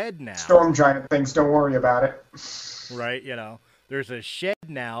shed now. Storm giant things, don't worry about it. Right, There's a shed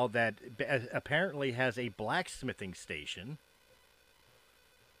now that apparently has a blacksmithing station.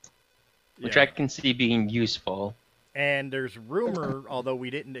 Which I can see being useful. And there's rumor, although we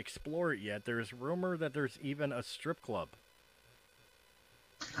didn't explore it yet, there's rumor that there's even a strip club.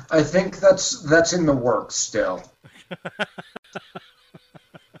 I think that's in the works still.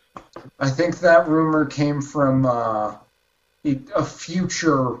 I think that rumor came from a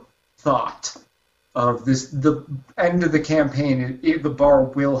future thought of the end of the campaign. The bar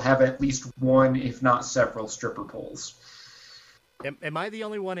will have at least one, if not several, stripper poles. Am I the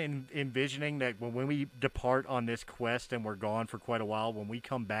only one envisioning that when we depart on this quest and we're gone for quite a while, when we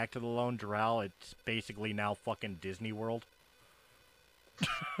come back to the Lone Drow, it's basically now fucking Disney World?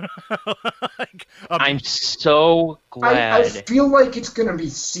 I'm so glad. I feel like it's going to be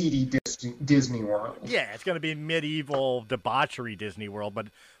seedy Disney World. Yeah, it's going to be medieval debauchery Disney World, but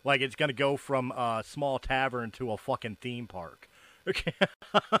like it's going to go from a small tavern to a fucking theme park. Okay.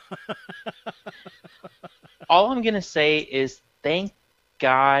 All I'm going to say is thank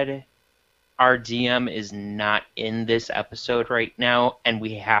God our DM is not in this episode right now, and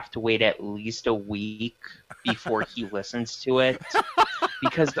we have to wait at least a week before he listens to it.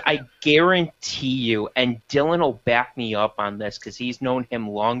 Because I guarantee you, and Dylan will back me up on this because he's known him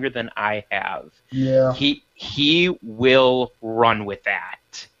longer than I have. Yeah. He will run with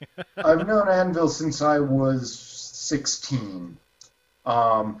that. I've known Anvil since I was 16.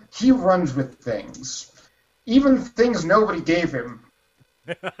 He runs with things. Even things nobody gave him.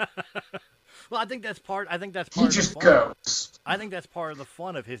 Well, I think that's part. He just goes. I think that's part of the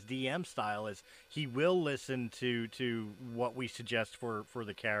fun of his DM style is he will listen to what we suggest for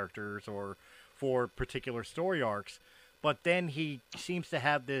the characters or for particular story arcs, but then he seems to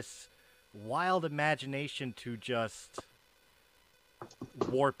have this wild imagination to just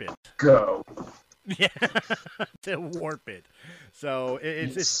warp it. Go. Yeah, to warp it. So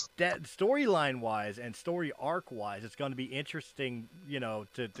it's that storyline wise and story arc wise, it's going to be interesting,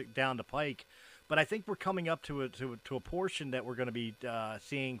 to down the pike. But I think we're coming up to a portion that we're going to be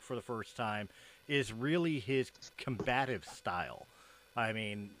seeing for the first time is really his combative style. I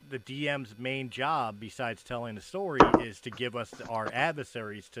mean, the DM's main job, besides telling the story, is to give us our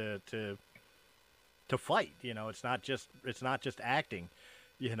adversaries to fight. It's not just acting.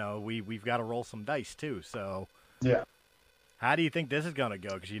 We've got to roll some dice too. So yeah, how do you think this is going to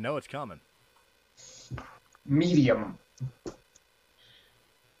go? Because it's coming. Medium.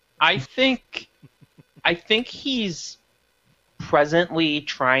 I think he's presently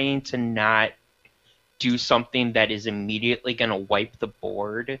trying to not do something that is immediately going to wipe the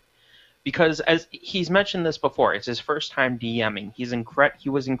board. Because as he's mentioned this before, it's his first time DMing. He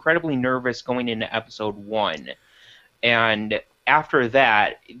was incredibly nervous going into episode 1. And after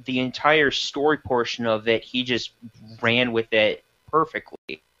that, the entire story portion of it, he just ran with it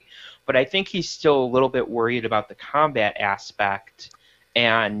perfectly. But I think he's still a little bit worried about the combat aspect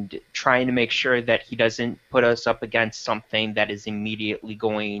and trying to make sure that he doesn't put us up against something that is immediately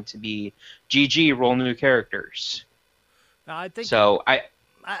going to be GG, roll new characters. I think so.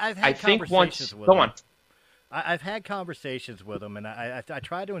 I've had conversations with him. I've had conversations with him, and I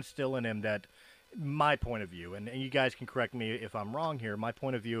try to instill in him that my point of view, and you guys can correct me if I'm wrong here, my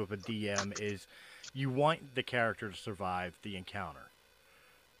point of view of a DM is you want the character to survive the encounter.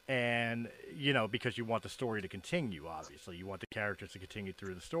 And, because you want the story to continue, obviously. You want the characters to continue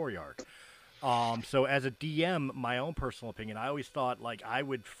through the story arc. So as a DM, my own personal opinion, I always thought, like, I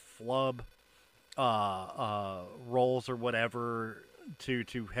would flub roles or whatever to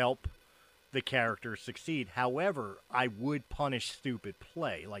help the character succeed. However, I would punish stupid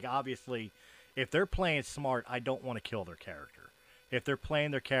play. Like, obviously, if they're playing smart, I don't want to kill their character. If they're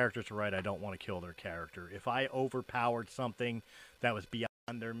playing their characters right, I don't want to kill their character. If I overpowered something that was beyond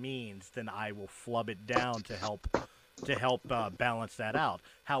their means, then I will flub it down to help balance that out.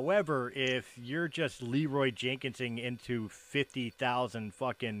 However, if you're just Leroy Jenkinsing into 50,000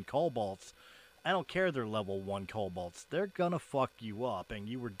 fucking kobolds, I don't care they're level 1 kobolds. They're gonna fuck you up, and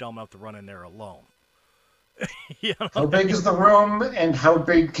you were dumb enough to run in there alone. You know? How big is the room, and how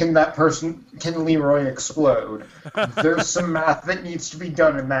big can Leroy explode? There's some math that needs to be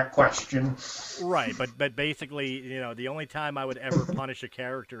done in that question. Right, but basically, the only time I would ever punish a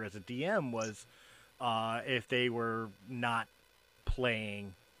character as a DM was if they were not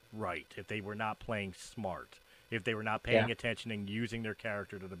playing right, if they were not playing smart, if they were not paying attention and using their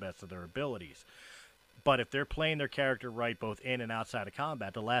character to the best of their abilities. But if they're playing their character right both in and outside of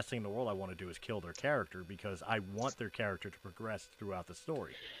combat, the last thing in the world I want to do is kill their character because I want their character to progress throughout the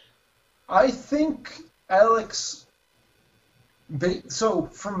story. I think, Alex, so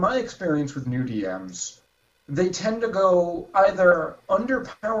from my experience with new DMs, they tend to go either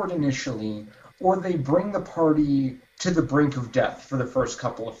underpowered initially or they bring the party to the brink of death for the first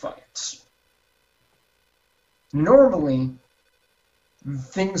couple of fights. Normally,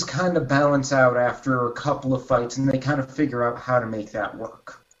 things kind of balance out after a couple of fights, and they kind of figure out how to make that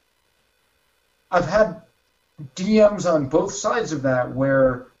work. I've had DMs on both sides of that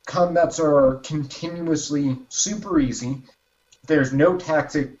where combats are continuously super easy. There's no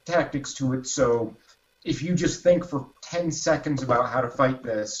tactics to it, so if you just think for 10 seconds about how to fight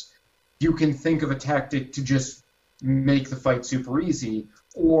this, you can think of a tactic to just make the fight super easy,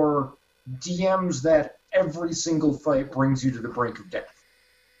 or DMs that every single fight brings you to the brink of death.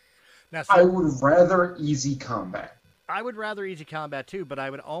 Now, I would rather easy combat. I would rather easy combat too, but I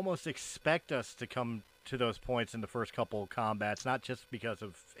would almost expect us to come to those points in the first couple of combats, not just because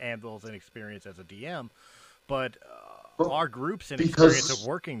of Anvil's inexperience as a DM, but our group's inexperience of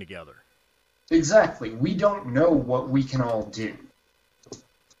working together. Exactly. We don't know what we can all do.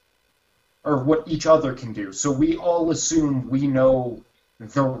 Or what each other can do. So we all assume we know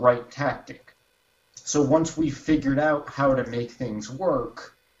the right tactic. So once we've figured out how to make things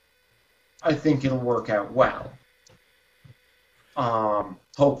work, I think it'll work out well.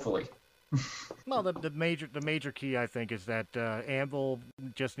 Hopefully. Well, the major key, I think, is that Anvil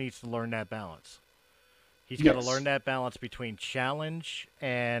just needs to learn that balance. He's got to learn that balance between challenge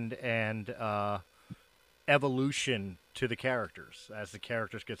and evolution to the characters. As the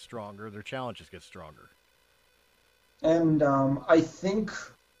characters get stronger, their challenges get stronger. And I think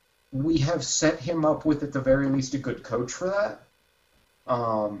we have set him up with, at the very least, a good coach for that.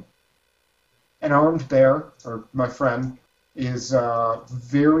 An armed bear, or my friend, is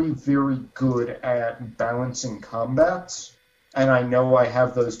very, very good at balancing combats. And I know I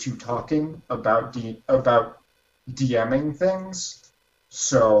have those two talking about DMing things.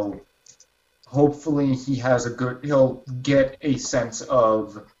 So hopefully he'll get a sense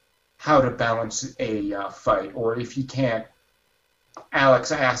of how to balance a fight. Or if he can't,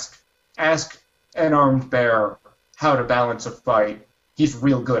 Alex, ask an armed bear how to balance a fight. He's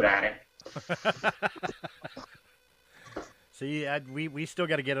real good at it. See, we still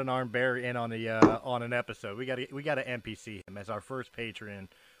got to get an armed bear in on the on an episode. We got to NPC him as our first patron.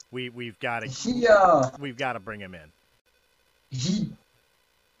 We've got to bring him in. He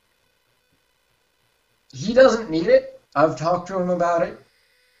doesn't need it. I've talked to him about it.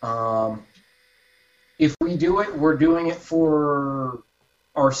 If we do it, we're doing it for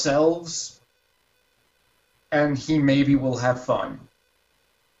ourselves, and he maybe will have fun.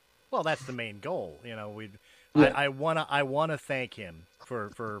 Well, that's the main goal, Yeah. I wanna thank him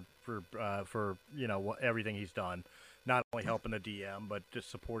for everything he's done, not only helping the DM but just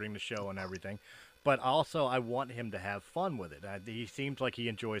supporting the show and everything. But also, I want him to have fun with it. He seems like he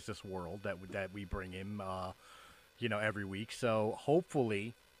enjoys this world that we bring him, every week. So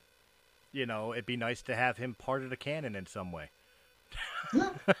hopefully, it'd be nice to have him part of the canon in some way.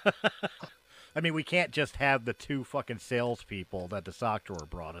 I mean, we can't just have the two fucking salespeople that the sock drawer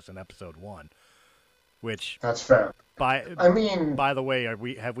brought us in episode 1. Which that's fair. By the way,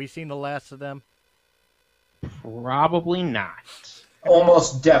 have we seen the last of them? Probably not.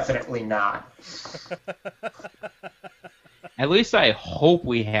 Almost definitely not. At least I hope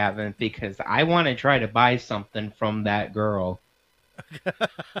we haven't, because I want to try to buy something from that girl.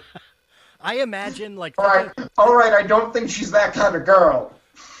 I imagine, like... All right, I don't think she's that kind of girl.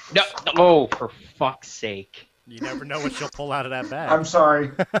 No, oh, for fuck's sake. You never know what she'll pull out of that bag. I'm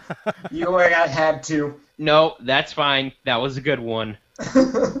sorry. I had to. No, that's fine. That was a good one.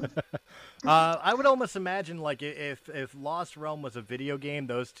 I would almost imagine, like, if Lost Realm was a video game,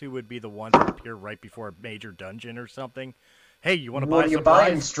 those two would be the ones that appear right before a major dungeon or something. Hey, you want to buy some supplies? What are you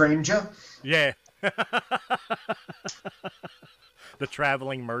buying, stranger? Yeah. The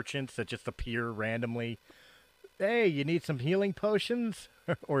traveling merchants that just appear randomly. Hey, you need some healing potions?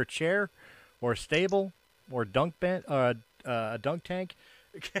 Or a chair? Or a stable? Or a dunk tank?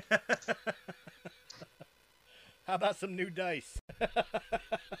 How about some new dice?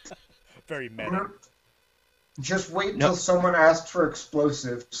 Very meta. Just wait until someone asks for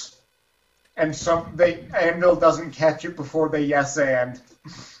explosives, and Anvil doesn't catch it before they yes and.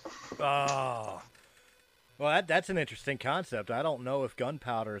 Oh. Well, that's an interesting concept. I don't know if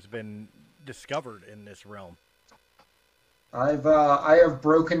gunpowder has been discovered in this realm. I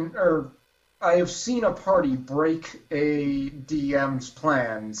have seen a party break a DM's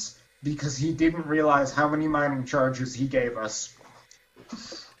plans because he didn't realize how many mining charges he gave us.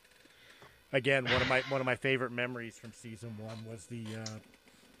 Again, one of my favorite memories from season 1 was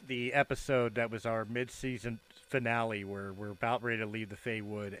the episode that was our mid-season finale where we're about ready to leave the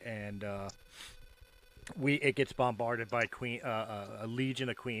Feywood, and it gets bombarded by a legion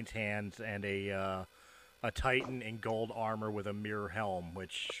of Queen's Hands and a Titan in gold armor with a mirror helm,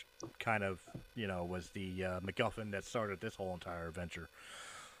 which kind of was the MacGuffin that started this whole entire adventure.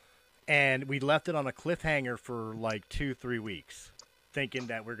 And we left it on a cliffhanger for like 2-3 weeks, thinking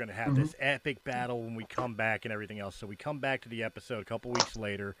that we're going to have this epic battle when we come back and everything else. So we come back to the episode a couple weeks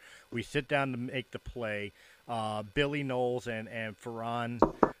later. We sit down to make the play. Billy Knowles and Ferran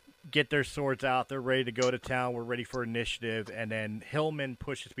get their swords out. They're ready to go to town. We're ready for initiative. And then Hillman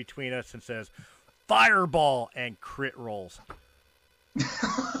pushes between us and says, "Fireball!" and crit rolls.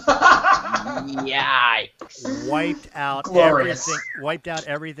 Yikes. Wiped out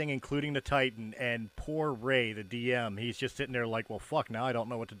everything, including the Titan, and poor Ray, the DM, he's just sitting there like, well, fuck, now I don't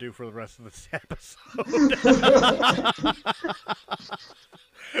know what to do for the rest of this episode.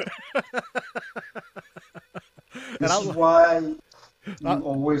 This is why you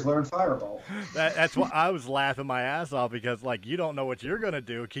always learn Fireball. That's why I was laughing my ass off, because, like, you don't know what you're going to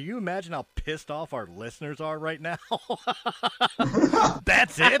do. Can you imagine how pissed off our listeners are right now?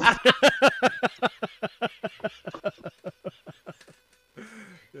 That's it?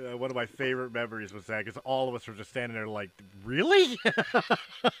 One of my favorite memories was that, because all of us were just standing there like, really?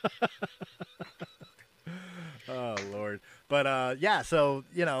 Oh, Lord. But, yeah, so,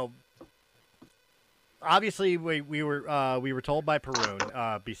 obviously, we were told by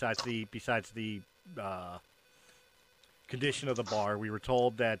Perun, besides the condition of the bar, we were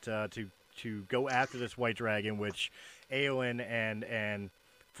told that to go after this white dragon, which Eowyn and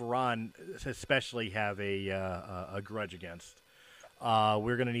Ferran especially have a grudge against.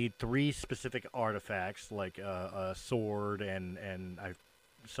 We're going to need 3 specific artifacts, like a sword and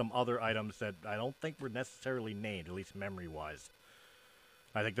some other items that I don't think were necessarily named, at least memory-wise.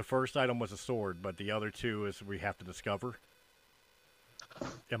 I think the first item was a sword, but the other 2 is we have to discover.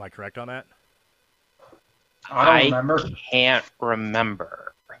 Am I correct on that? I can't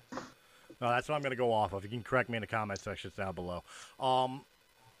remember. No, that's what I'm going to go off of. You can correct me in the comment sections down below.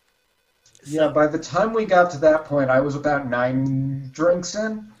 Yeah, by the time we got to that point, I was about 9 drinks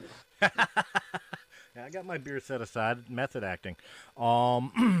in. I got my beer set aside. Method acting.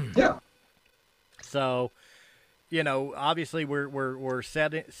 Yeah. So, obviously we're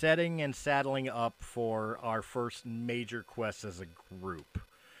setting and saddling up for our first major quest as a group.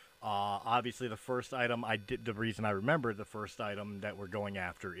 Obviously, the first item the reason I remember the first item that we're going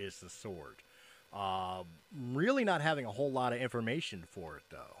after is the sword. Really not having a whole lot of information for it,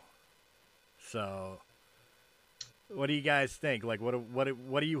 though. So, what do you guys think? Like, what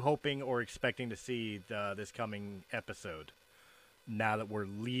are you hoping or expecting to see this coming episode? Now that we're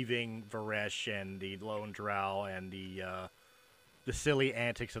leaving Varesh and the Lone Drow and the silly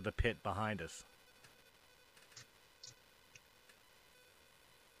antics of the pit behind us.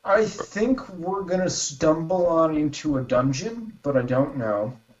 I think we're going to stumble on into a dungeon, but I don't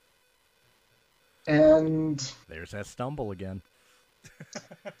know. And there's that stumble again.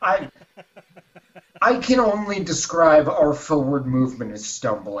 I can only describe our forward movement as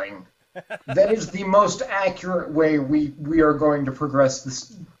stumbling. That is the most accurate way we are going to progress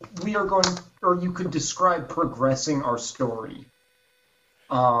this. We are going, or you could describe progressing our story.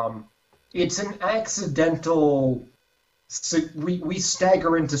 It's an accidental. We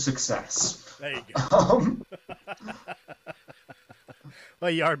stagger into success. There you go.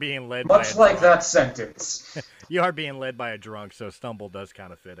 Well, you are being led much by like that sentence. You are being led by a drunk, so stumble does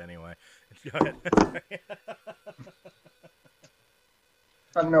kind of fit anyway. Go ahead.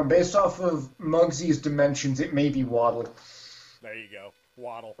 I don't know, based off of Muggsy's dimensions, it may be Waddle. There you go.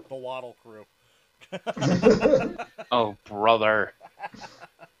 Waddle. The Waddle crew. Oh, brother.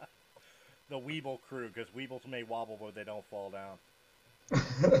 The Weeble crew, because Weebles may wobble, but they don't fall down.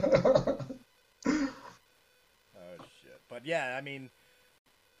 Oh, shit. But, yeah, I mean,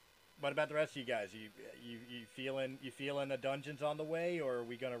 what about the rest of you guys? You feeling the dungeons on the way, or are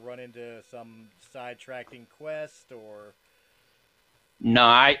we going to run into some sidetracking quest, or... No,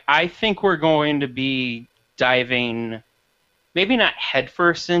 I think we're going to be diving maybe not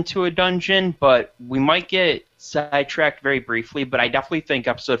headfirst into a dungeon, but we might get sidetracked very briefly. But I definitely think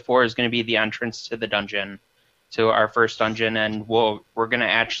episode 4 is going to be the entrance to the dungeon, to our first dungeon, and we're going to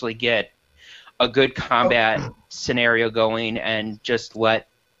actually get a good combat scenario going and just let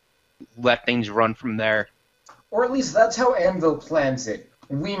things run from there. Or at least that's how Anvil plans it.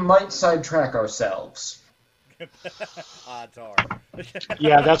 We might sidetrack ourselves. Odds are.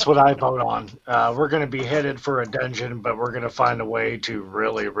 Yeah, that's what I vote on. We're going to be headed for a dungeon, but we're going to find a way to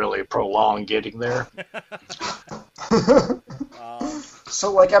really, really prolong getting there.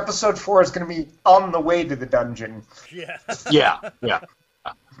 So, like, episode 4 is going to be on the way to the dungeon. Yeah. Yeah.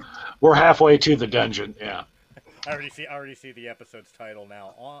 We're halfway to the dungeon, yeah. I already see the episode's title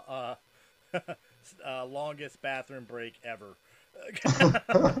now. Longest bathroom break ever.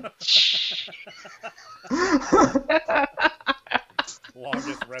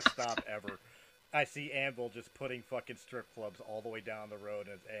 Longest rest stop ever. I see Anvil just putting fucking strip clubs all the way down the road,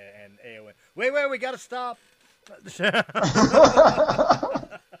 and AON. Wait, we gotta stop.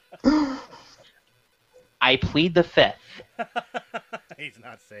 I plead the fifth. He's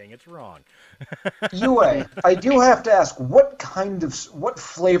not saying it's wrong. Yue, I do have to ask, what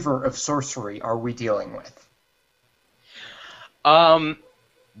flavor of sorcery are we dealing with?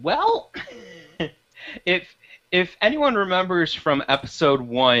 Well, if anyone remembers from episode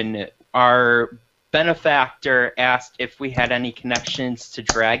 1, our benefactor asked if we had any connections to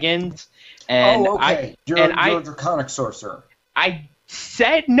dragons, and You're a draconic sorcerer. I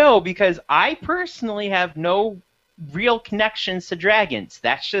said no because I personally have no real connections to dragons.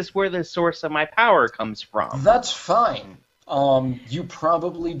 That's just where the source of my power comes from. That's fine. You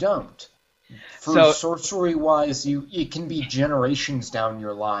probably don't. For sorcery-wise, it can be generations down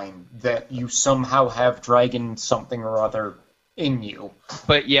your line that you somehow have dragon something or other in you.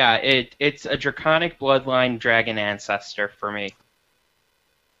 But yeah, it's a draconic bloodline dragon ancestor for me.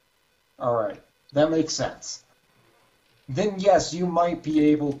 Alright, that makes sense. Then yes, you might be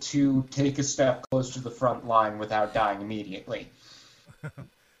able to take a step close to the front line without dying immediately.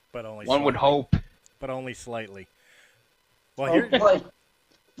 But only one slightly. would hope. But only slightly. Well,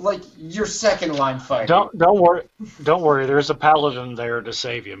 like your second line fighter. Don't worry. There's a paladin there to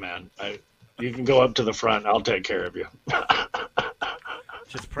save you, man. You can go up to the front. I'll take care of you.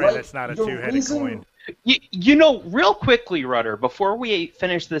 Just pray that's not a two-headed coin. You know, real quickly, Rudder, before we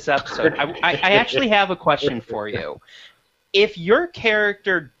finish this episode, I actually have a question for you. If your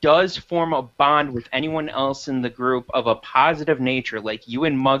character does form a bond with anyone else in the group of a positive nature, like you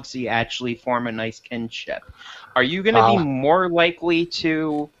and Muggsy actually form a nice kinship, are you going to be more likely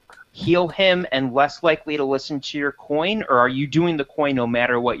to heal him and less likely to listen to your coin, or are you doing the coin no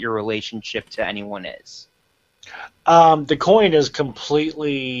matter what your relationship to anyone is? The coin is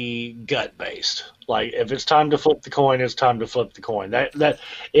completely gut-based. Like, if it's time to flip the coin, it's time to flip the coin.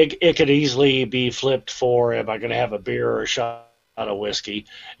 It could easily be flipped for, am I going to have a beer or a shot of whiskey,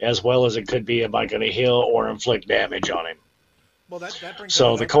 as well as it could be, am I going to heal or inflict damage on him. Well, that brings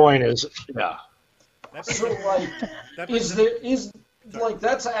so the coin is, So,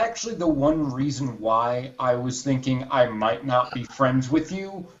 that's actually the one reason why I was thinking I might not be friends with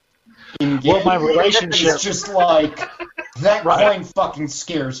you. Well, my relationship is just like, that coin fucking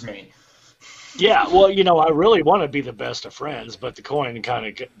scares me. Yeah, well, I really want to be the best of friends, but the coin kind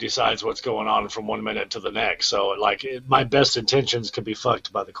of decides what's going on from one minute to the next. So, my best intentions could be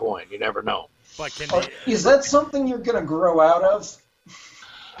fucked by the coin. You never know. But is that something you're going to grow out of?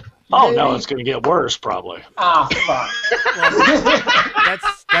 Oh, maybe? No, it's going to get worse, probably. Ah, fuck. Well,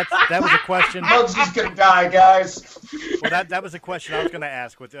 that was a question. Muggsy's going to die, guys. Well, that was a question I was going to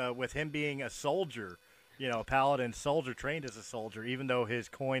ask. With him being a soldier, a paladin soldier trained as a soldier, even though his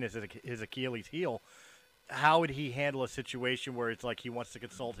coin is his Achilles heel, how would he handle a situation where it's like he wants to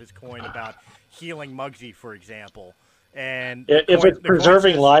consult his coin about healing Muggsy, for example? And if it's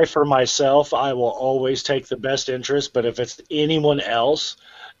preserving life for myself, I will always take the best interest. But if it's anyone else,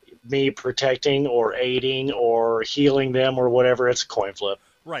 me protecting or aiding or healing them or whatever, it's a coin flip.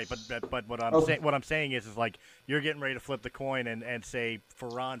 Right, but what I'm saying is like you're getting ready to flip the coin and say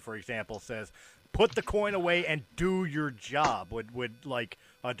Ferran, for example, says put the coin away and do your job. Would like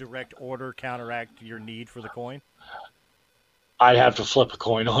a direct order counteract your need for the coin? I'd have to flip a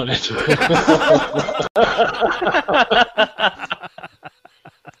coin on it.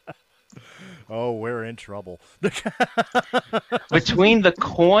 Oh, we're in trouble. Between the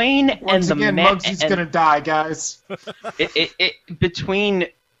coin Once and again, the Muggsy's gonna die, guys. Between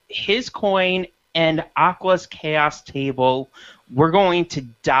his coin and Aqua's chaos table, we're going to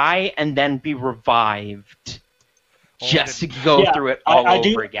die and then be revived. just to go through it all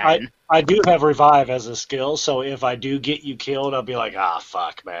over again. I do have revive as a skill, so if I do get you killed, I'll be like,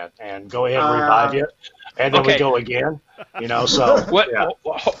 fuck, man, and go ahead and revive you, and then we go again. So what? Yeah.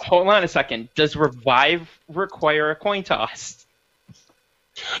 Hold on a second. Does revive require a coin toss?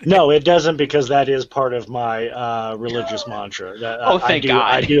 No, it doesn't, because that is part of my religious mantra. Thank God.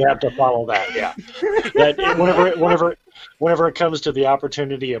 I do have to follow that. Yeah. That whenever it comes to the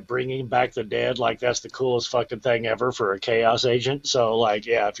opportunity of bringing back the dead, like, that's the coolest fucking thing ever for a chaos agent. So, like,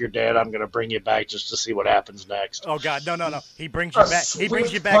 yeah, if you're dead, I'm gonna bring you back just to see what happens next. Oh God, no. He brings you back. He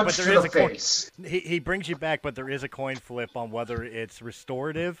brings you back, but there is a coin. He brings you back, but there is a coin flip on whether it's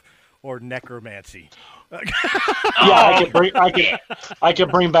restorative or necromancy. Yeah, I can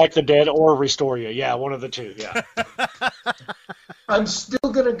bring back the dead or restore you. Yeah, one of the two. Yeah. I'm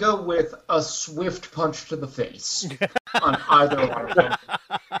still gonna go with a swift punch to the face on either one of them.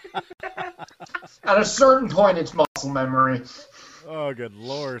 At a certain point, it's muscle memory. Oh, good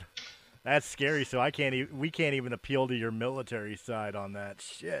Lord. That's scary. So we can't even appeal to your military side on that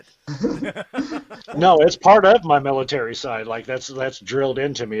shit. No, it's part of my military side. Like, that's drilled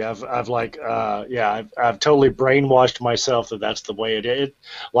into me. I've totally brainwashed myself that that's the way it is.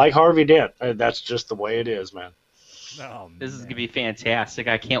 Like Harvey Dent, that's just the way it is, man. Oh, this is gonna be fantastic.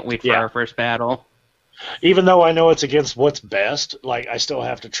 I can't wait for our first battle. Even though I know it's against what's best, like, I still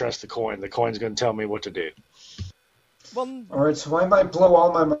have to trust the coin. The coin's gonna tell me what to do. Well, all right, so I might blow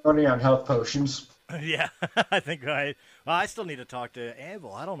all my money on health potions. Yeah, I think I still need to talk to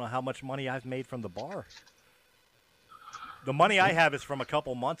Anvil. I don't know how much money I've made from the bar. The money I have is from a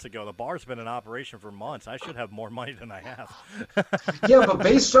couple months ago. The bar's been in operation for months. I should have more money than I have. Yeah, but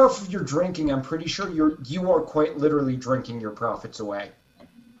based off of your drinking, I'm pretty sure you are quite literally drinking your profits away.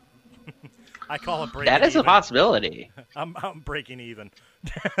 I call it breaking even. That is a possibility. I'm breaking even.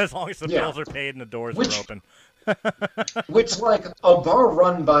 As long as the bills are paid and the doors are open. Which, like, a bar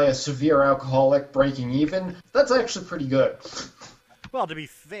run by a severe alcoholic breaking even, that's actually pretty good. Well, to be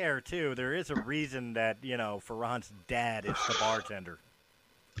fair, too, there is a reason that, Ferran's dad is the bartender.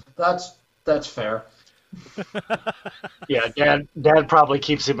 That's fair. Yeah, Dad probably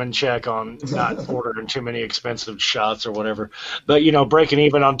keeps him in check on not ordering too many expensive shots or whatever. But, breaking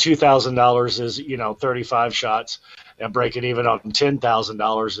even on $2,000 is, 35 shots. And breaking even on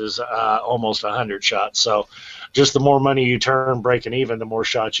 $10,000 is almost 100 shots. So just the more money you turn breaking even, the more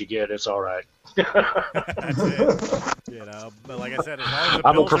shots you get. It's all right. That's it. But like I said, as long as the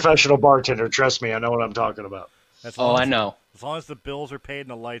I'm a professional bartender. Trust me, I know what I'm talking about. I know. As long as the bills are paid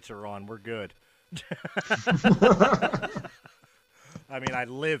and the lights are on, we're good. I mean, I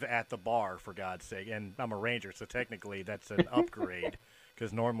live at the bar, for God's sake, and I'm a ranger, so technically that's an upgrade,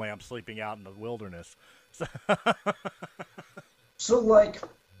 because normally I'm sleeping out in the wilderness. So, like,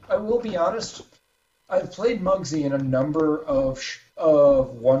 I will be honest, I've played Muggsy in a number of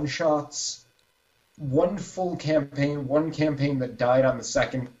one-shots, one full campaign, one campaign that died on the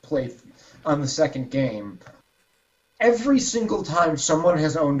second game. Every single time someone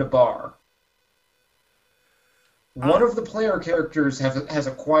has owned a bar, one of the player characters has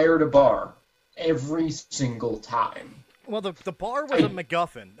acquired a bar every single time. Well, the bar was a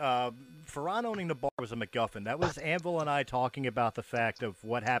MacGuffin. Ferran owning the bar was a MacGuffin. That was Anvil and I talking about the fact of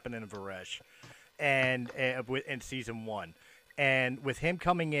what happened in Varesh and in Season 1. And with him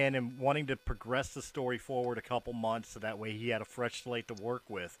coming in and wanting to progress the story forward a couple months so that way he had a fresh slate to work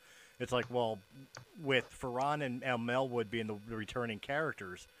with, it's like, well, with Ferran and Melwood being the returning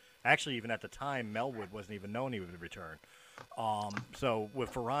characters, actually even at the time, Melwood wasn't even known he would return. So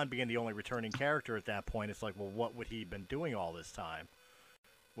with Ferran being the only returning character at that point, it's like, well, what would he have been doing all this time?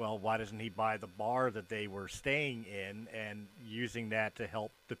 Well, why doesn't he buy the bar that they were staying in and using that to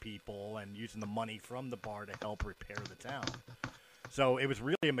help the people and using the money from the bar to help repair the town? So it was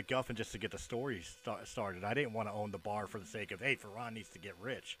really a MacGuffin just to get the story started. I didn't want to own the bar for the sake of, hey, Ferran needs to get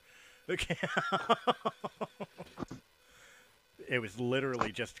rich. Okay. It was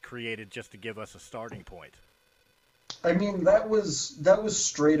literally just created just to give us a starting point. I mean, that was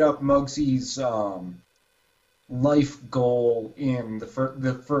straight up Muggsy's life goal in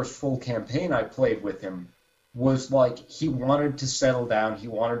the first full campaign I played with him. Was like he wanted to settle down, he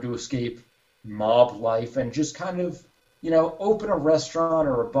wanted to escape mob life, and just kind of, open a restaurant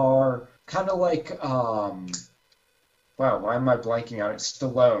or a bar, kind of like wow, why am I blanking on it?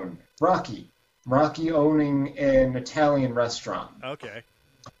 Stallone, Rocky owning an Italian restaurant. Okay.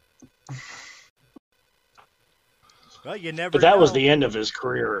 Well, you never. But that know. was the end of his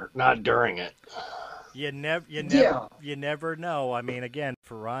career, not during it. You never know. I mean, again,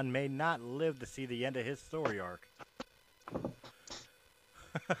 Ferran may not live to see the end of his story arc.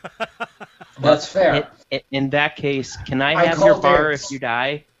 That's fair. In that case, can I I have your call bar dibs. if you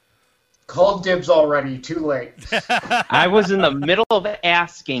die? Called dibs already. Too late. I was in the middle of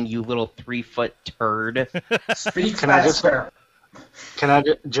asking, you little 3-foot turd. Speak Can I just- faster. Can I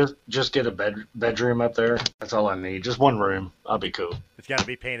just get a bedroom up there? That's all I need. Just one room. I'll be cool. It's got to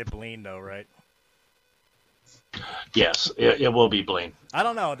be painted bleen, though, right? Yes, it will be bling. I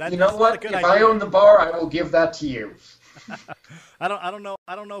don't know. You know That's not a what? good If idea. I own the bar, I will give that to you. I don't know.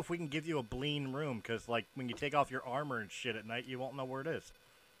 I don't know if we can give you a bleen room because, like, when you take off your armor and shit at night, you won't know where it is.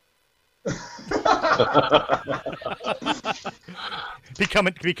 Be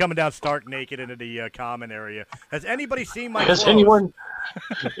coming down stark naked into the common area. Has anybody seen my Has clothes?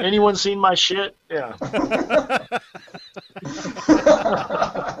 anyone seen my shit? Yeah.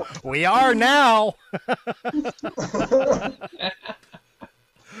 We are now.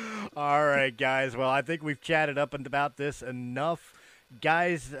 All right, guys. Well, I think we've chatted up and about this enough.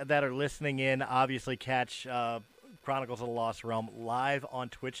 Guys that are listening in, obviously catch Chronicles of the Lost Realm live on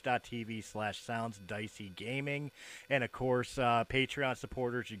twitch.tv/soundsdiceygaming. And, of course, Patreon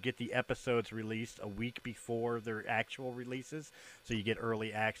supporters, you get the episodes released a week before their actual releases, so you get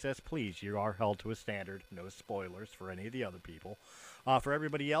early access. Please, you are held to a standard. No spoilers for any of the other people. For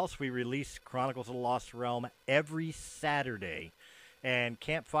everybody else, we release Chronicles of the Lost Realm every Saturday, and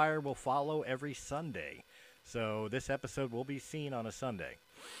Campfire will follow every Sunday. So this episode will be seen on a Sunday.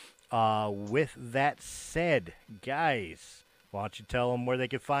 With that said, guys, why don't you tell them where they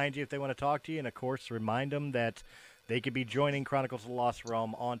can find you if they want to talk to you, and of course remind them that they could be joining Chronicles of the Lost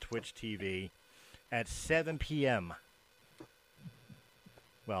Realm on Twitch TV at 7 p.m.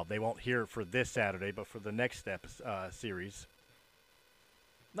 Well, they won't hear it for this Saturday, but for the next series.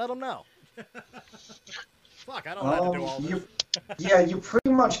 Let them know. Fuck, I don't know how to do all this. You pretty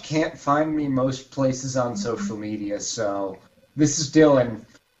much can't find me most places on social media, so this is Dylan.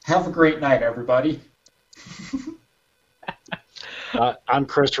 Have a great night, everybody. I'm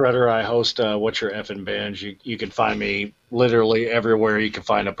Chris Rudder. I host What's Your Effin' Binge. You can find me literally everywhere you can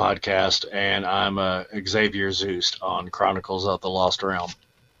find a podcast, and I'm Xavier Zeus on Chronicles of the Lost Realm.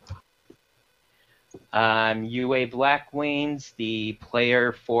 I'm UA Blackwings, the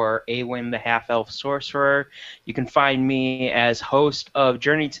player for Awin the Half-Elf Sorcerer. You can find me as host of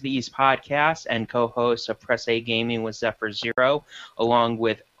Journey to the East podcast and co-host of Press A Gaming with Zephyr Zero, along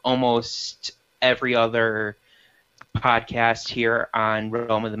with almost every other podcast here on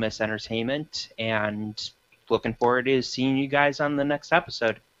Realm of the Mist Entertainment. And looking forward to seeing you guys on the next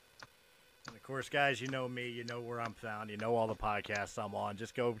episode. And of course, guys, you know me, you know where I'm found, you know all the podcasts I'm on.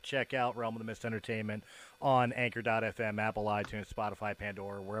 Just go check out Realm of the Mist Entertainment on Anchor.fm, Apple, iTunes, Spotify,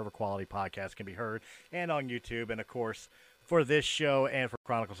 Pandora, wherever quality podcasts can be heard, and on YouTube. And of course, for this show and for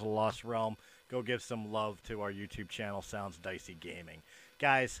Chronicles of the Lost Realm, go give some love to our YouTube channel, Sounds Dicey Gaming.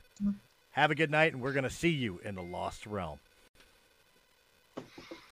 Guys, have a good night, and we're going to see you in the Lost Realm.